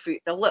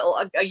Harfoot,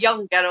 a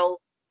young girl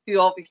who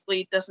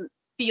obviously doesn't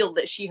feel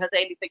that she has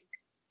anything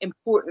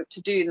important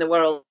to do in the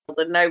world,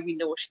 and now we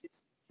know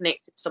she's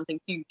connected to something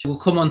huge. We'll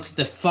come on to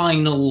the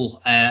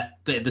final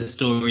bit of the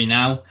story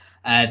now.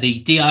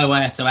 the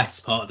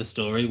DIY part of the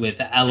story with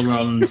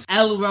Elrond.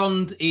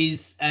 Elrond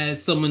is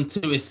summoned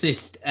to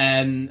assist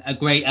a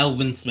great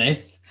elven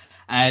smith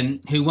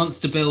who wants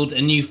to build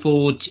a new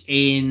forge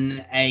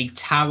in a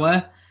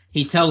tower.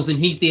 He tells him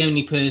he's the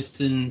only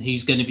person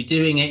who's going to be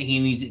doing it. He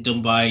needs it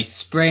done by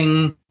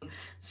spring.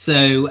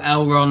 So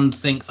Elrond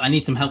thinks, I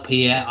need some help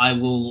here. I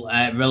will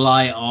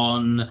rely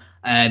on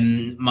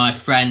my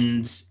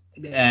friend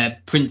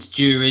Prince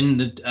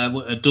Durin,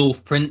 a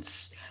dwarf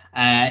prince.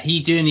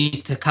 He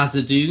journeys to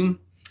Khazad-dûm,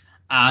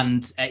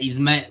 and he's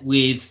met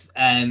with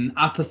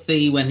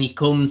apathy when he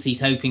comes. He's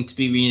hoping to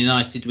be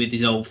reunited with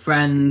his old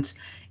friend.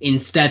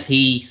 Instead,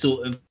 he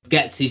sort of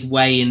gets his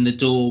way in the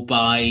door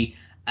by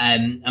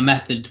a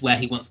method where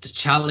he wants to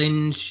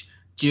challenge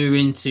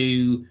Durin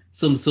to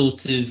some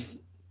sort of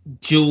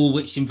duel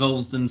which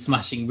involves them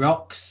smashing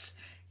rocks.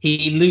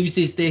 He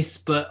loses this,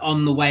 but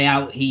on the way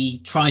out, he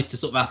tries to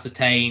sort of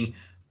ascertain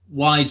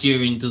why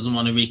Durin doesn't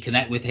want to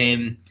reconnect with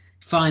him.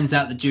 Finds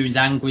out that Durin's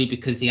angry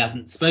because he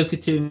hasn't spoken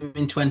to him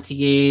in 20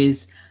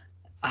 years,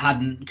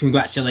 hadn't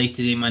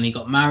congratulated him when he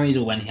got married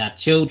or when he had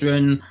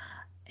children.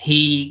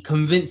 He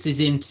convinces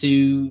him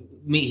to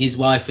meet his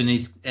wife and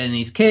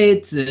his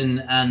kids,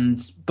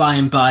 and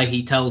by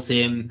he tells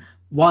him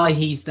why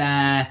he's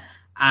there,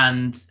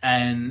 and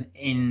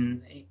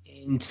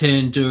in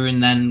turn Durin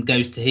then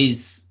goes to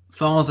his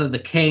father, the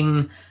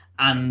king,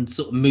 and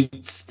sort of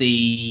moots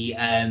the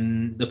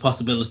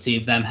possibility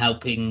of them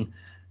helping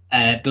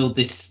build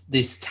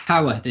this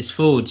tower, this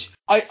forge.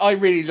 I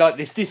really like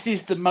this. This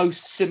is the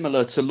most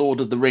similar to Lord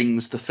of the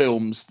Rings, the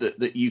films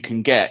that you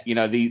can get. You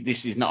know,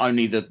 this is not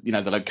only the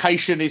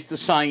location is the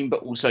same,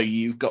 but also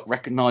you've got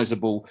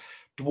recognisable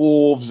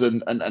dwarves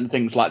and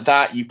things like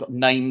that. You've got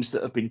names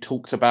that have been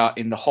talked about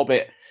in The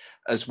Hobbit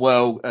as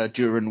well.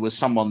 Durin was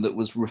someone that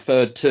was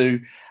referred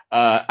to.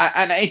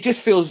 And it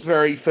just feels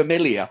very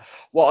familiar.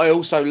 What I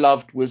also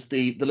loved was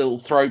the little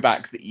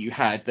throwback that you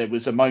had. There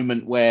was a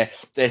moment where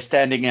they're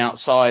standing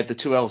outside, the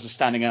two elves are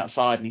standing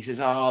outside, and he says,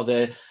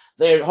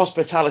 their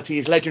hospitality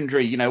is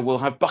legendary. You know, we'll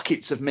have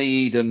buckets of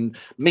mead and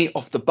meat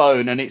off the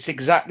bone. And it's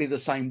exactly the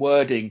same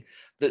wording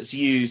that's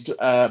used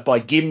by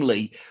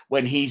Gimli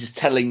when he's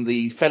telling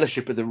the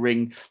Fellowship of the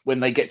Ring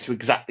when they get to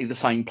exactly the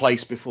same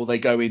place before they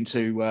go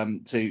into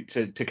to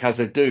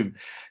Khazad-dûm.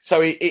 So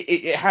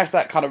it has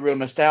that kind of real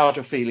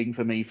nostalgia feeling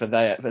for me for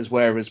that as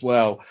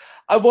well.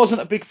 I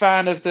wasn't a big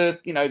fan of the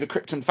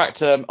Krypton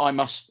factor. I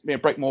must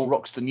break more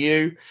rocks than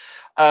you,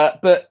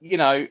 but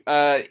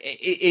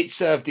it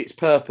served its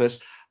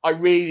purpose. I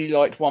really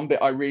liked one bit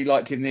I really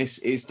liked in this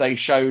is they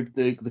showed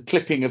the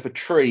clipping of a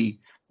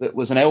tree that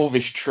was an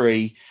elvish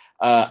tree.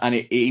 And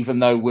even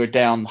though we're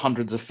down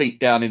hundreds of feet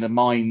down in the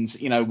mines,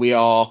 we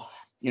are,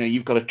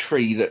 you've got a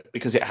tree that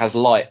because it has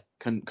light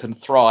can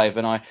thrive.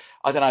 And I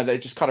don't know, they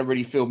just kind of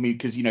really filled me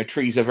because,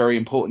 trees are very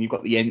important. You've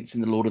got the Ents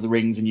in the Lord of the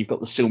Rings and you've got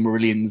the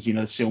Silmarillions, the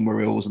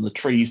Silmarils and the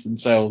trees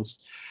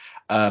themselves.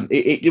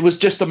 It was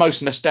just the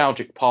most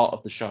nostalgic part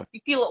of the show.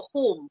 You feel at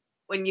home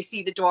when you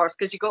see the dwarves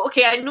because you go,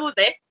 okay, I know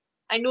this.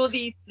 I know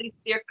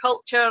their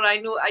culture. I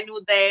know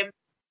them.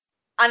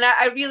 And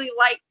I really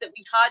liked that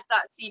we had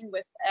that scene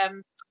with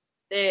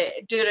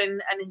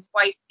Durin and his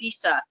wife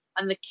Disa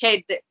and the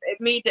kids. It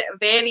made it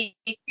very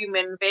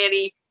human,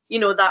 very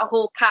that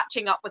whole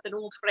catching up with an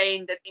old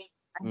friend,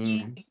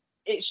 and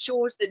it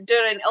shows that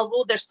Durin,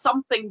 although there's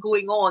something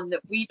going on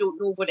that we don't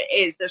know what it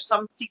is, there's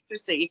some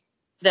secrecy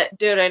that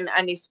Durin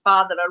and his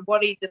father are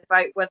worried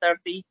about whether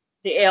the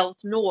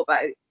elves know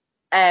about.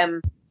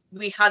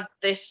 We had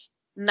this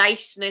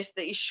niceness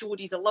that he showed.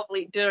 He's a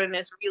lovely Durin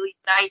is a really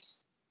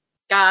nice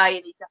guy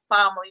and he's a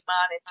family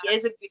man and he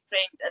is a good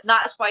friend, and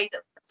that's why he's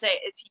upset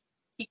is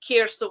he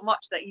cares so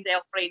much that his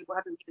elf friend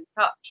hasn't even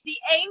touched. The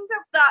end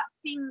of that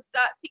scene,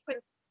 that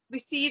sequence, we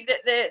see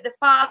that the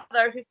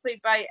father, who's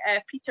played by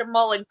Peter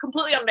Mullen,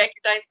 completely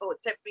unrecognisable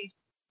except for his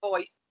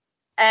voice,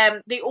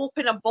 they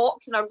open a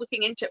box and are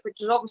looking into it,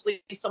 which is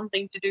obviously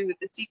something to do with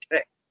the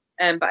secret.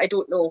 But I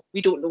don't know. We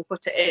don't know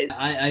what it is.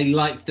 I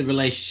liked the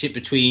relationship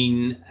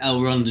between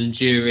Elrond and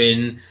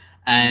Durin,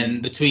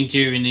 between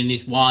Durin and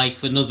his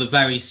wife, another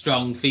very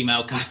strong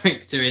female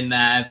character in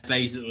there,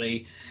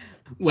 basically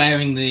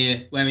wearing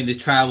the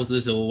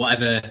trousers or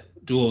whatever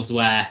dwarves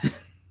wear.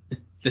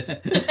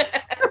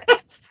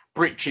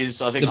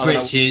 Breeches, I think. The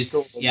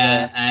breeches,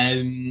 yeah.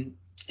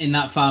 In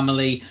that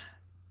family,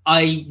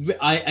 I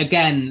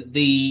again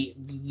the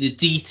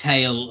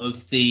detail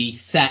of the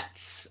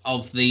sets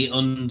of the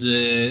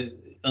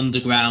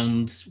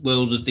underground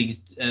world of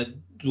these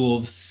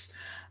dwarves,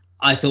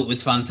 I thought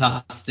was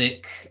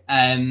fantastic.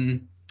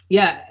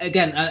 Yeah,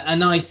 again a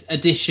nice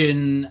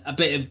addition, a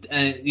bit of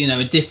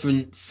a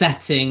different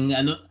setting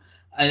and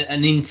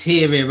an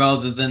interior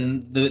rather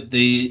than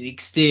the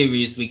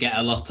exteriors we get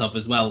a lot of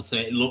as well. So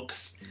it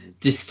looks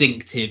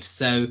distinctive.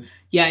 So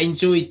yeah,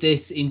 enjoyed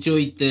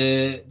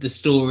the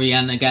story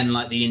and again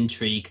like the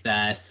intrigue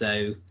there.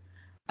 So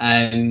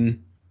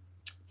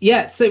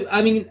yeah, so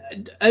I mean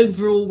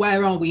overall,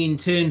 where are we in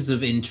terms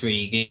of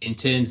intrigue, in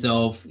terms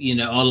of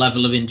our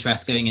level of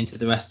interest going into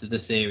the rest of the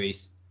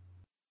series?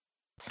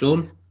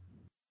 Dawn?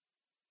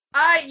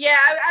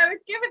 I would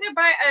give it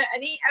about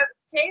an 8 out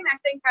of 10. I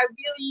think I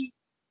really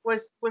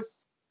was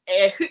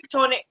hooked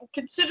on it,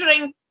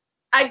 considering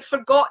I'd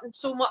forgotten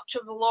so much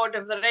of the Lord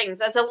of the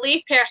Rings. As a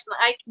layperson,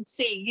 I can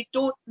say you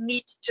don't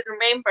need to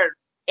remember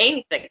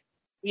anything,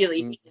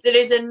 really. There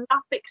is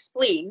enough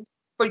explained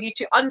for you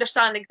to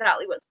understand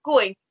exactly what's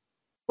going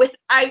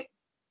without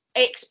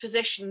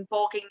exposition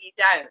bogging you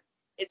down.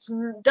 It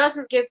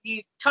doesn't give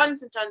you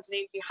tons and tons of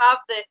names. You have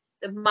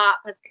the map,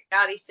 as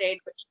Gary said,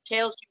 which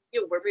tells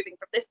you, we're moving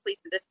from this place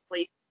to this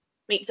place,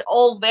 makes it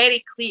all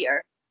very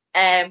clear.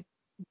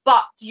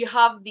 But you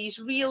have these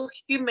real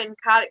human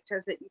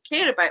characters that you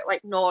care about,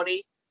 like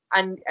Nori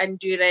and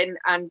Durin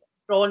and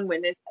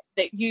Bronwyn,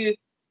 that you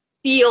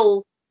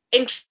feel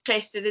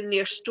interested in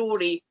their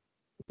story,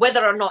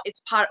 whether or not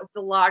it's part of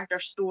the larger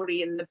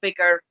story and the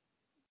bigger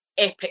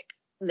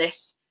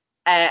epicness.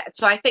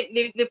 So I think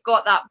they've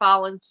got that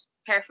balance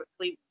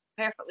perfectly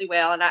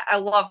well, and I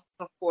love,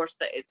 of course,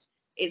 that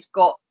it's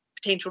got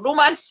potential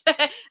romance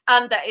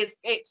and that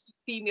it's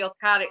female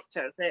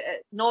characters.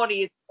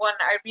 Nori is a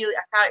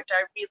character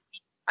I really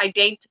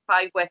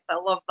identify with. I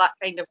love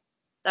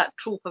that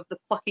trope of the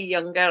plucky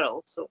young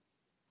girl. So,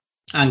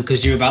 and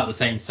because you're about the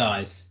same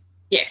size.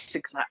 Yes,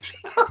 exactly.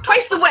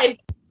 Twice the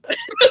width,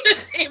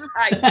 same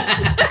height.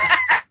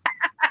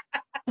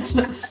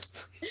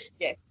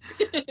 Yeah.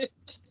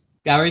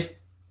 Gary? I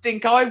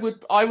think I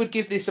would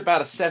give this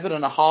about a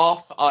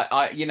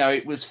 7.5.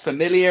 It was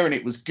familiar and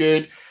it was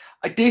good.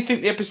 I do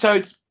think the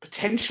episode's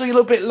potentially a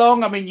little bit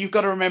long. I mean, you've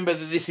got to remember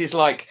that this is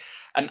like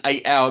an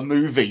 8-hour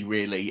movie,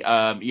 really,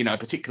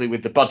 particularly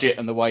with the budget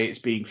and the way it's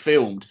being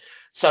filmed.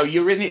 So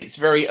you're in its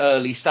very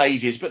early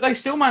stages, but they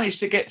still managed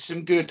to get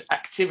some good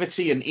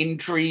activity and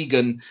intrigue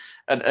and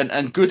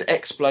good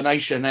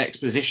explanation and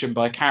exposition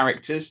by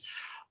characters.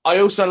 I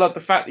also love the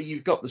fact that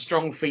you've got the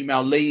strong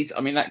female leads.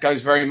 I mean, that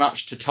goes very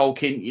much to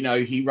Tolkien.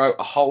 He wrote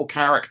a whole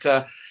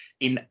character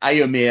in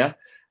Éowyn,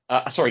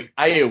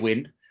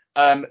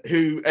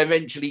 who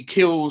eventually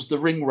kills the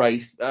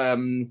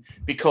Ringwraith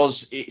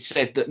because it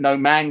said that no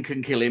man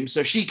can kill him.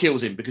 So she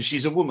kills him because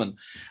she's a woman.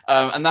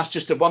 And that's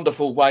just a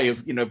wonderful way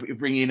of,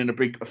 bringing in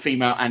a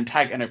female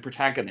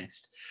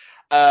protagonist.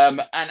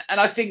 And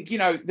I think,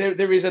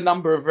 there is a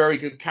number of very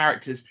good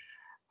characters.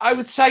 I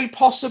would say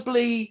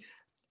possibly,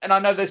 and I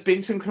know there's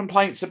been some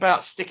complaints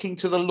about sticking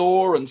to the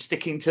lore and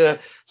sticking to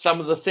some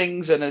of the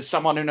things. And as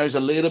someone who knows a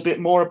little bit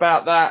more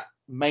about that,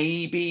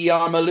 maybe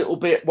I'm a little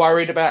bit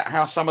worried about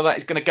how some of that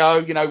is going to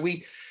go.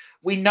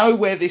 We know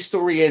where this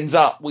story ends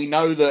up. We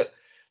know that,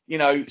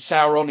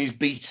 Sauron is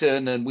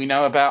beaten, and we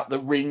know about the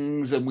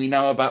rings, and we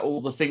know about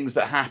all the things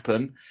that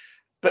happen,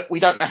 but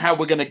we don't know how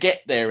we're going to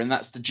get there. And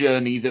that's the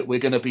journey that we're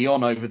going to be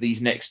on over these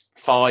next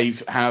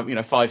 5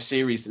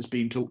 series that's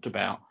been talked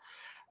about.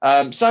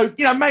 So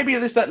maybe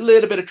there's that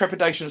little bit of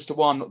trepidation as to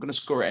why I'm not going to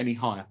score it any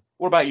higher.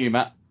 What about you,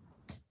 Matt?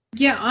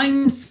 Yeah,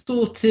 I'm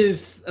sort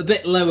of a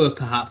bit lower,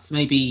 perhaps,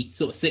 maybe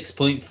sort of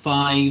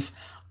 6.5.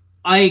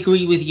 I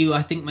agree with you.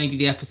 I think maybe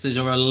the episodes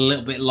are a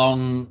little bit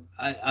long.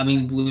 I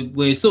mean,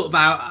 we're sort of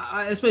out.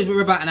 I suppose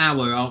we're about an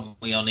hour, aren't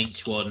we, on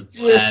each one?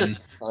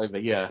 Yes, over,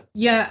 yeah.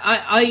 Yeah,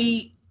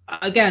 I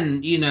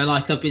again,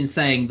 like I've been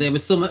saying, there were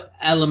some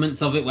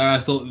elements of it where I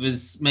thought it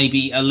was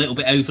maybe a little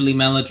bit overly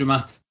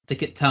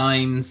melodramatic at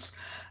times.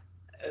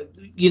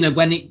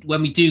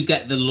 When we do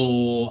get the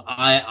lore,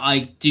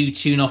 I do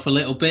tune off a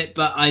little bit,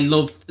 but I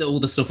love all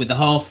the stuff with the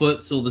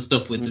Harfoots, all the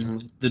stuff with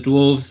the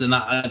dwarves, and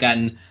that,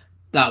 again,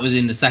 that was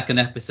in the second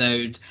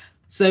episode.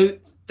 So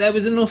there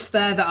was enough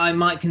there that I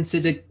might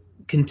consider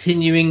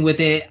continuing with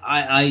it.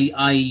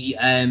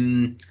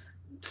 I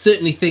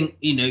certainly think,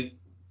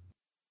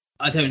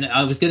 I don't know,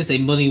 I was going to say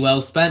money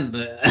well spent,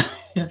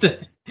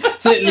 but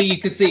certainly you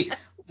could see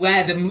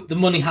where the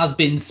money has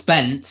been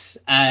spent,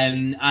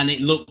 and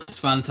it looks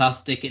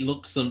fantastic. It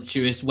looks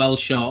sumptuous, well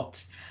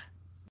shot.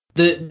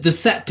 The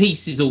set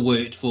pieces all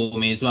worked for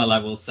me as well, I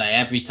will say.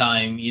 Every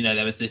time,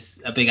 there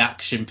was a big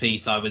action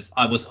piece, I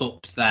was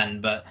hooked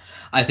then. But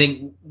I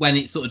think when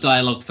it's sort of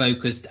dialogue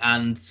focused,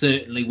 and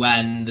certainly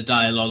when the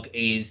dialogue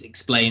is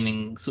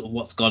explaining sort of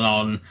what's gone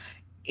on,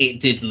 it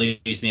did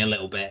lose me a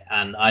little bit.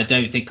 And I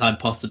don't think I'm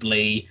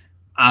possibly,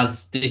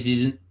 as this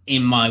isn't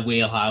in my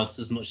wheelhouse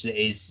as much as it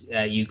is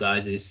you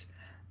guys'.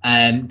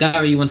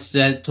 Gary, you wanted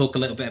to talk a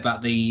little bit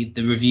about the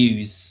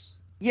reviews.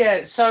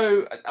 Yeah,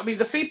 so I mean,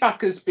 the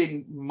feedback has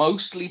been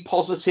mostly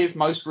positive.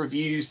 Most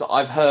reviews that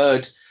I've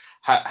heard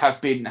have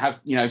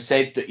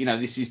said that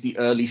this is the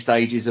early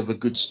stages of a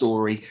good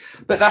story,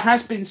 but there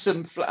has been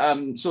some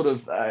sort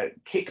of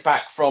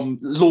kickback from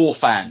lore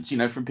fans,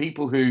 from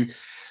people who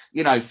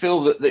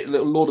feel that the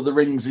Lord of the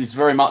Rings is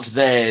very much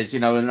theirs,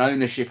 and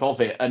ownership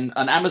of it. And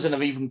Amazon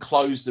have even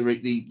closed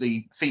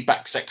the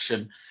feedback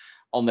section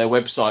on their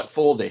website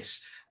for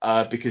this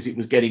because it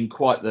was getting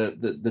quite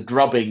the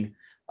drubbing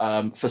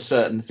for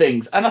certain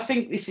things. And I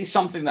think this is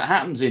something that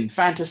happens in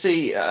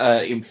fantasy,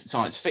 in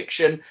science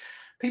fiction.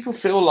 People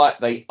feel like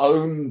they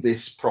own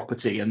this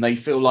property, and they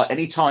feel like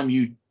anytime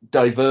you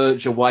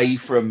diverge away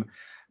from,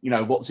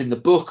 what's in the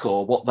book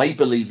or what they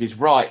believe is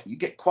right, you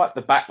get quite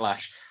the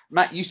backlash.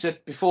 Matt, you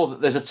said before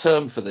that there's a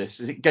term for this.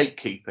 Is it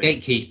gatekeeping?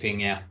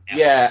 Gatekeeping, yeah.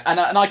 Yeah, and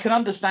I can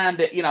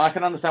understand it. I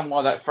can understand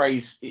why that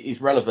phrase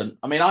is relevant.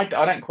 I mean, I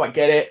don't quite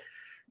get it.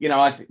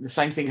 I think the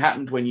same thing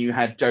happened when you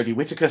had Jodie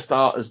Whittaker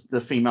start as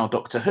the female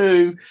Doctor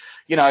Who.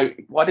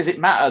 Why does it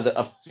matter that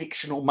a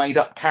fictional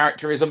made-up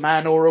character is a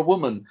man or a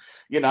woman?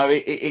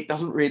 It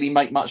doesn't really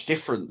make much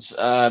difference.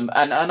 And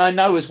I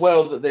know as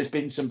well that there's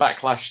been some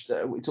backlash.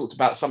 We talked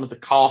about some of the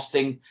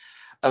casting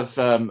of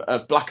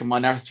black and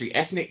minority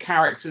ethnic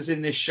characters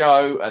in this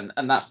show,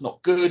 and that's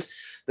not good.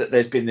 That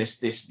there's been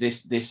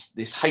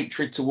this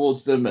hatred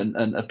towards them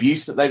and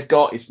abuse that they've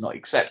got. It's not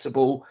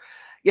acceptable.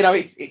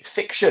 It's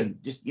fiction.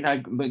 Just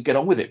get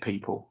on with it,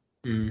 people.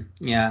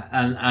 Yeah,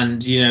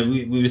 and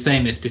we were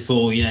saying this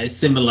before. It's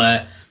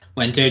similar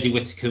when Jodie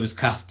Whittaker was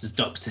cast as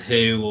Doctor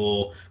Who,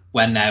 or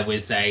when there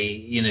was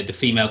the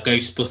female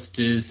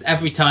Ghostbusters.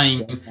 Every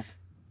time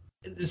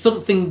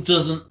something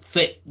doesn't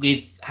fit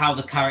with how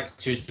the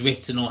character is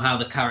written or how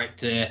the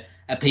character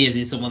appears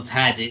in someone's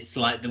head, it's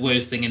like the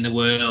worst thing in the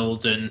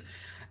world. And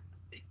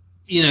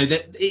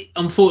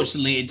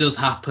unfortunately it does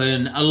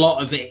happen. A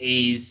lot of it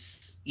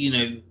is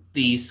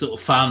these sort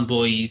of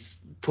fanboys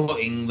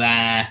putting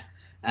their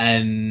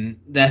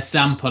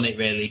stamp on it,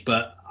 really.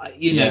 But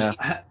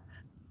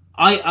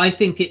I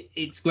think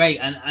it's great,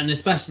 and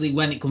especially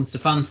when it comes to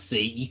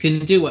fantasy, you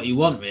can do what you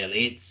want,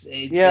 really. It's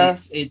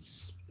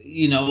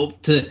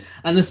up to,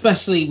 and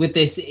especially with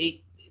this,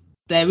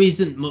 there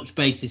isn't much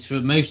basis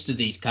for most of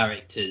these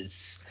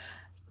characters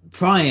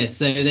prior,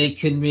 so they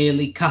can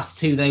really cast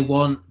who they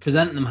want,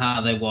 present them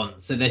how they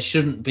want. So there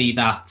shouldn't be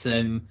that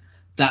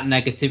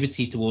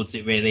negativity towards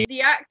it, really.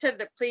 The actor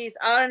that plays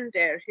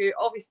Arndr, who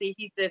obviously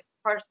he's the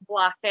first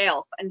black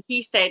elf, and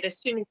he said as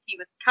soon as he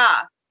was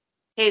cast,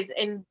 his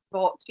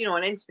inbox,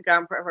 on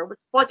Instagram, whatever, was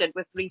flooded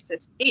with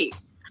racist hate.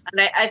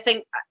 And I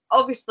think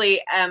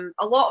obviously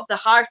a lot of the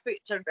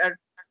Harfoots are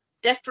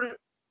different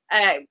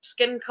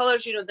skin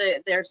colours.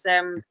 There's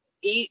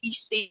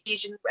East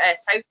Asian,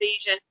 South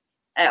Asian,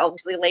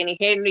 obviously Lenny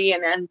Henry,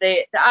 and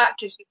the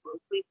actress who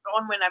plays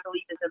Bronwyn, I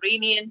believe, is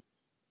Iranian.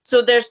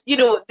 So there's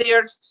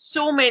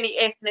so many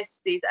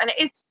ethnicities, and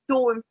it's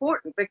so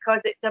important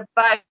because it's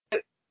about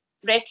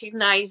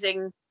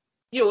recognising,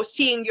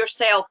 seeing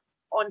yourself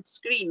on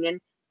screen. And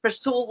for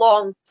so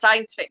long,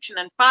 science fiction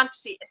and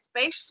fantasy,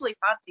 especially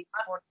fantasy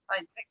modern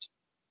science fiction,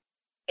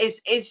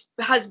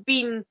 has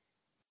been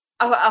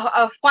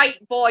a white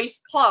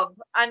boys club,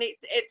 and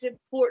it's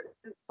important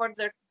for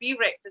there to be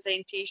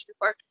representation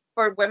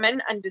for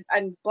women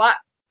and black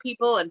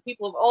people and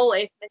people of all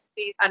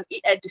ethnicities and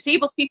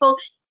disabled people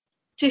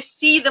to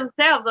see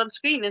themselves on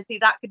screen and say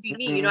that could be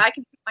me. I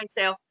can see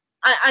myself,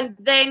 and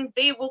then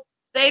they will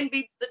then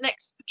be the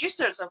next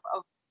producers of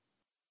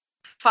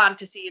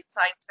fantasy and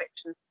science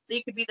fiction.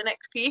 They could be the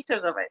next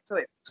creators of it. So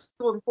it's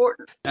so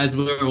important. As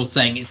we're all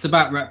saying, it's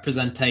about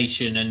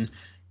representation, and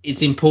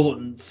it's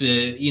important for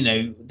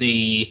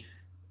the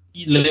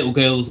little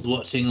girls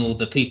watching, or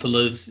the people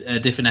of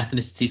different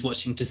ethnicities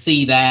watching, to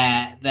see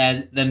their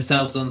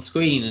themselves on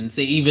screen, and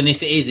see, even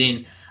if it is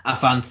in a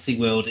fantasy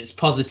world, it's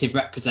positive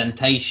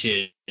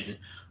representation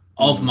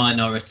of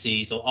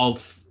minorities or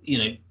of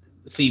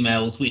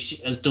females,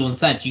 which, as Dawn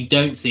said, you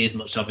don't see as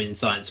much of in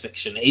science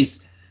fiction. It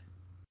is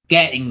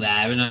getting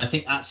there, and I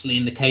think actually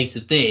in the case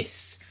of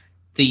this,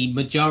 the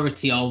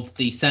majority of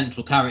the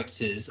central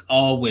characters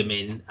are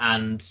women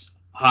and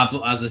have,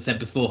 as I said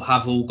before,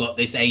 have all got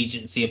this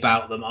agency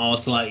about them, are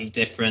slightly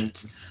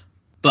different,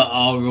 but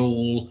are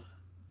all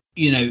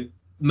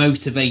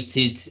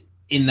motivated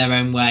in their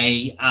own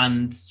way,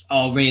 and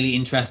are really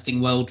interesting,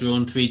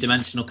 well-drawn,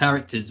 three-dimensional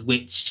characters,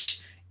 which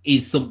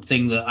is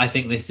something that I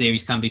think this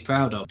series can be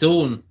proud of.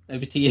 Dawn,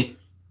 over to you.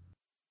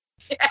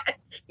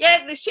 Yes.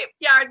 Yeah, the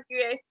Shipyard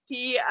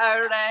UST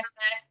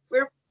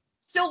we're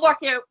still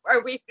working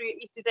our way through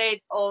A to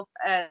Z of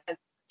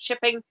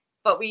shipping,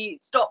 but we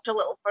stopped a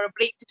little for a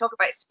break to talk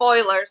about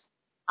spoilers,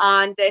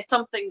 and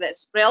something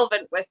that's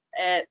relevant with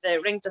the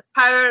Rings of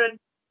Power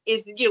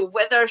is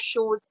whether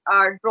shows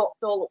are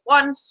dropped all at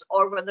once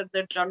or whether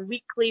they're done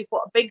weekly,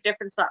 what a big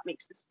difference that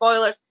makes to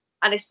spoilers,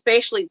 and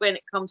especially when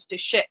it comes to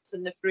ships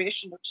and the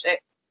creation of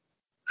ships,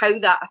 how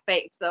that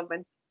affects them,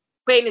 and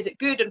when is it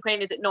good and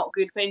when is it not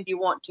good, when do you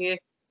want to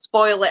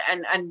spoil it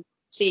and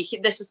say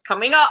this is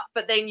coming up,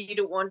 but then you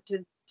don't want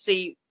to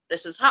say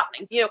this is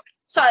happening,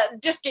 so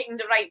just getting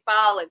the right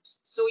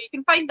balance. So you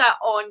can find that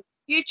on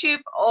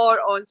YouTube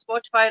or on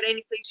Spotify or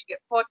any place you get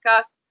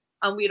podcasts.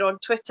 And we're on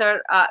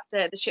Twitter at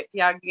the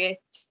Shipyard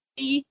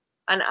UST,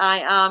 and I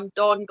am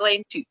Dawn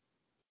Glenn too.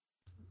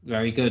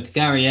 Very good.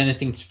 Gary,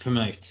 anything to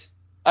promote?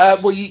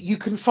 Well, you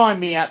can find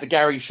me at The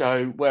Gary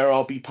Show, where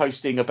I'll be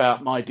posting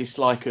about my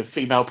dislike of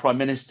female prime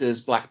ministers,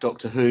 black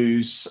Doctor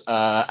Who's,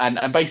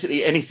 and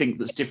basically anything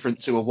that's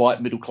different to a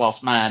white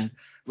middle-class man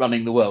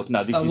running the world.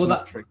 No, this is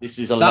not true. This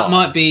is a lie. That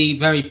might be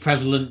very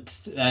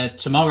prevalent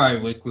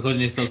tomorrow. We're recording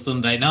this on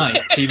Sunday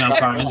night. Female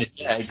prime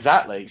ministers. Yeah,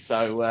 exactly.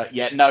 So,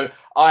 no,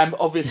 I'm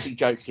obviously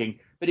joking.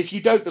 But if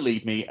you don't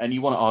believe me and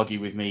you want to argue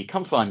with me,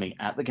 come find me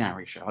at The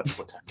Gary Show at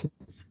Twitter.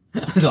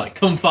 I was like,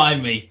 come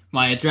find me.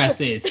 My address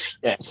is.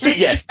 Yes.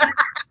 Yes.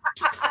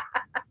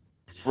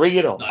 Bring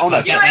it on. No, Oh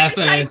no. get there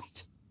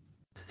first.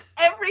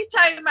 Every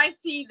time I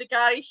see the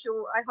Gary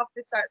Show, I have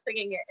to start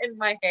singing it in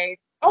my head.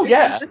 Oh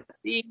yeah.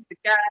 The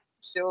Gary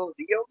Show.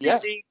 The Yeah.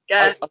 Gary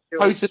I Show.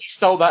 totally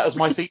stole that as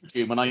my theme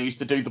tune when I used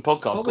to do the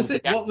podcast. What was called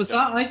it? The Gary What was Show.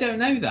 that? I don't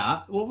know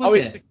that. What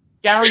was It's it?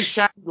 Gary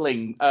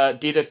Shandling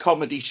did a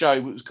comedy show.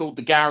 It was called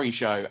The Gary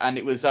Show, and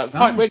it was do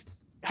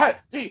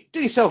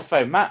yourself a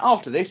favour, Matt.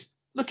 After this,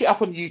 look it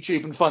up on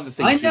YouTube and find the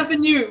thing. I never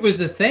knew it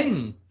was a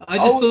thing. I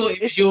just thought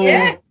it was your.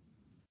 Yeah.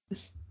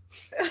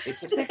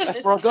 It's a thing.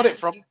 That's where I got it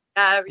from.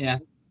 Yeah.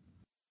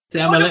 See,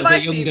 I'm a little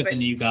bit younger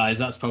than you guys.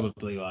 That's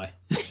probably why.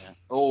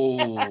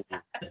 Oh,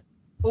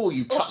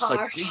 you cut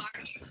so deep.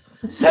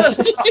 Tell us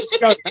about the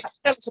show, Matt.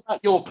 Tell us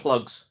about your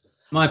plugs.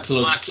 My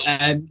plugs.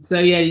 So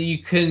yeah, you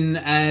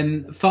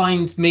can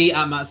find me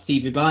at Matt's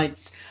TV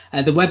Bites.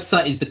 The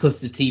website is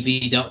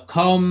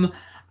thecustardtv.com.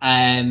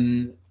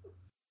 And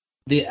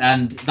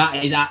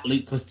that is at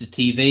Luke Custard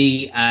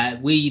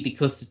TV. We, the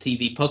Custard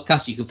TV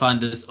podcast, you can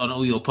find us on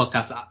all your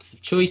podcast apps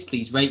of choice.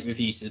 Please rate,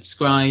 review,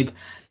 subscribe.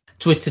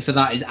 Twitter for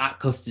that is at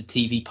Custard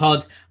TV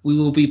Pod. We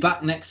will be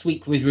back next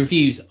week with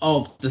reviews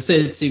of the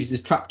third series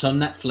of Trapped on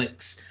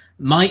Netflix,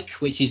 Mike,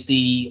 which is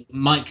the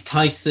Mike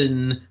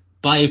Tyson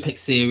biopic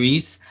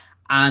series,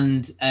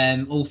 and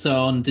also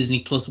on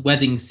Disney Plus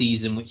Wedding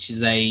Season, which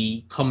is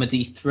a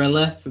comedy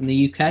thriller from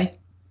the UK.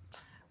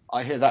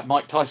 I hear that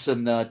Mike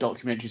Tyson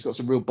documentary's got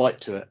some real bite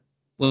to it.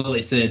 Well,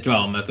 it's a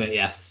drama, but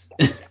yes.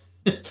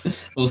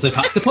 Also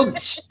packs a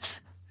punch.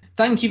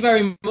 Thank you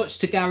very much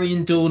to Gary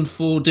and Dawn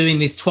for doing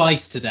this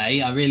twice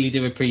today. I really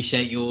do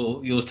appreciate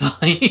your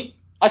time.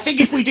 I think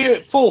if we do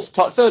it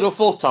third or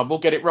fourth time, we'll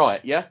get it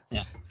right, yeah?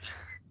 Yeah.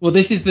 Well,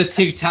 this is the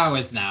Two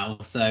Towers now,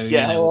 so...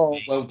 Yeah,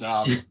 well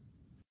done.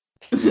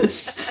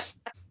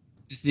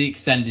 It's the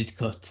extended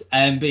cut.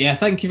 But yeah,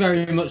 thank you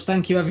very much.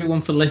 Thank you,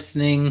 everyone, for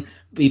listening.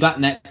 Be back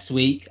next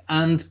week,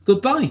 and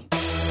goodbye.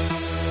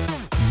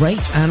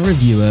 Rate and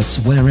review us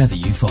wherever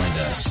you find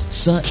us.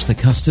 Search The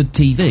Custard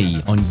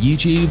TV on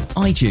YouTube,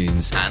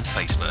 iTunes, and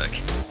Facebook.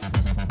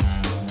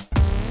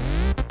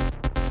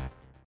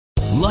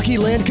 Lucky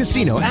Land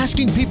Casino,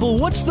 asking people,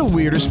 what's the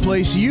weirdest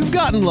place you've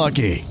gotten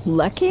lucky?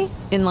 Lucky?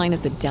 In line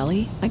at the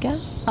deli, I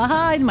guess?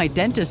 Aha, in my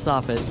dentist's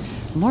office.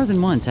 More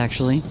than once,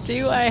 actually.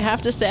 Do I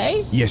have to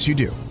say? Yes, you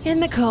do. In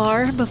the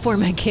car before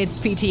my kids'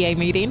 PTA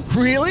meeting.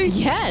 Really?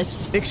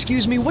 Yes.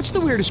 Excuse me, what's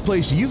the weirdest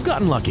place you've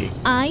gotten lucky?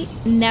 I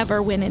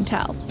never win and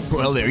tell.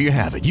 Well, there you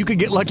have it. You can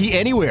get lucky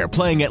anywhere,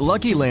 playing at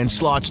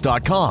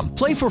LuckyLandSlots.com.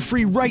 Play for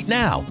free right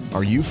now.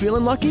 Are you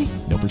feeling lucky?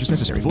 No purchase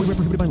necessary. Void where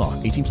prohibited by law.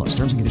 18+.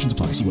 Terms and conditions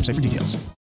apply. See website for details.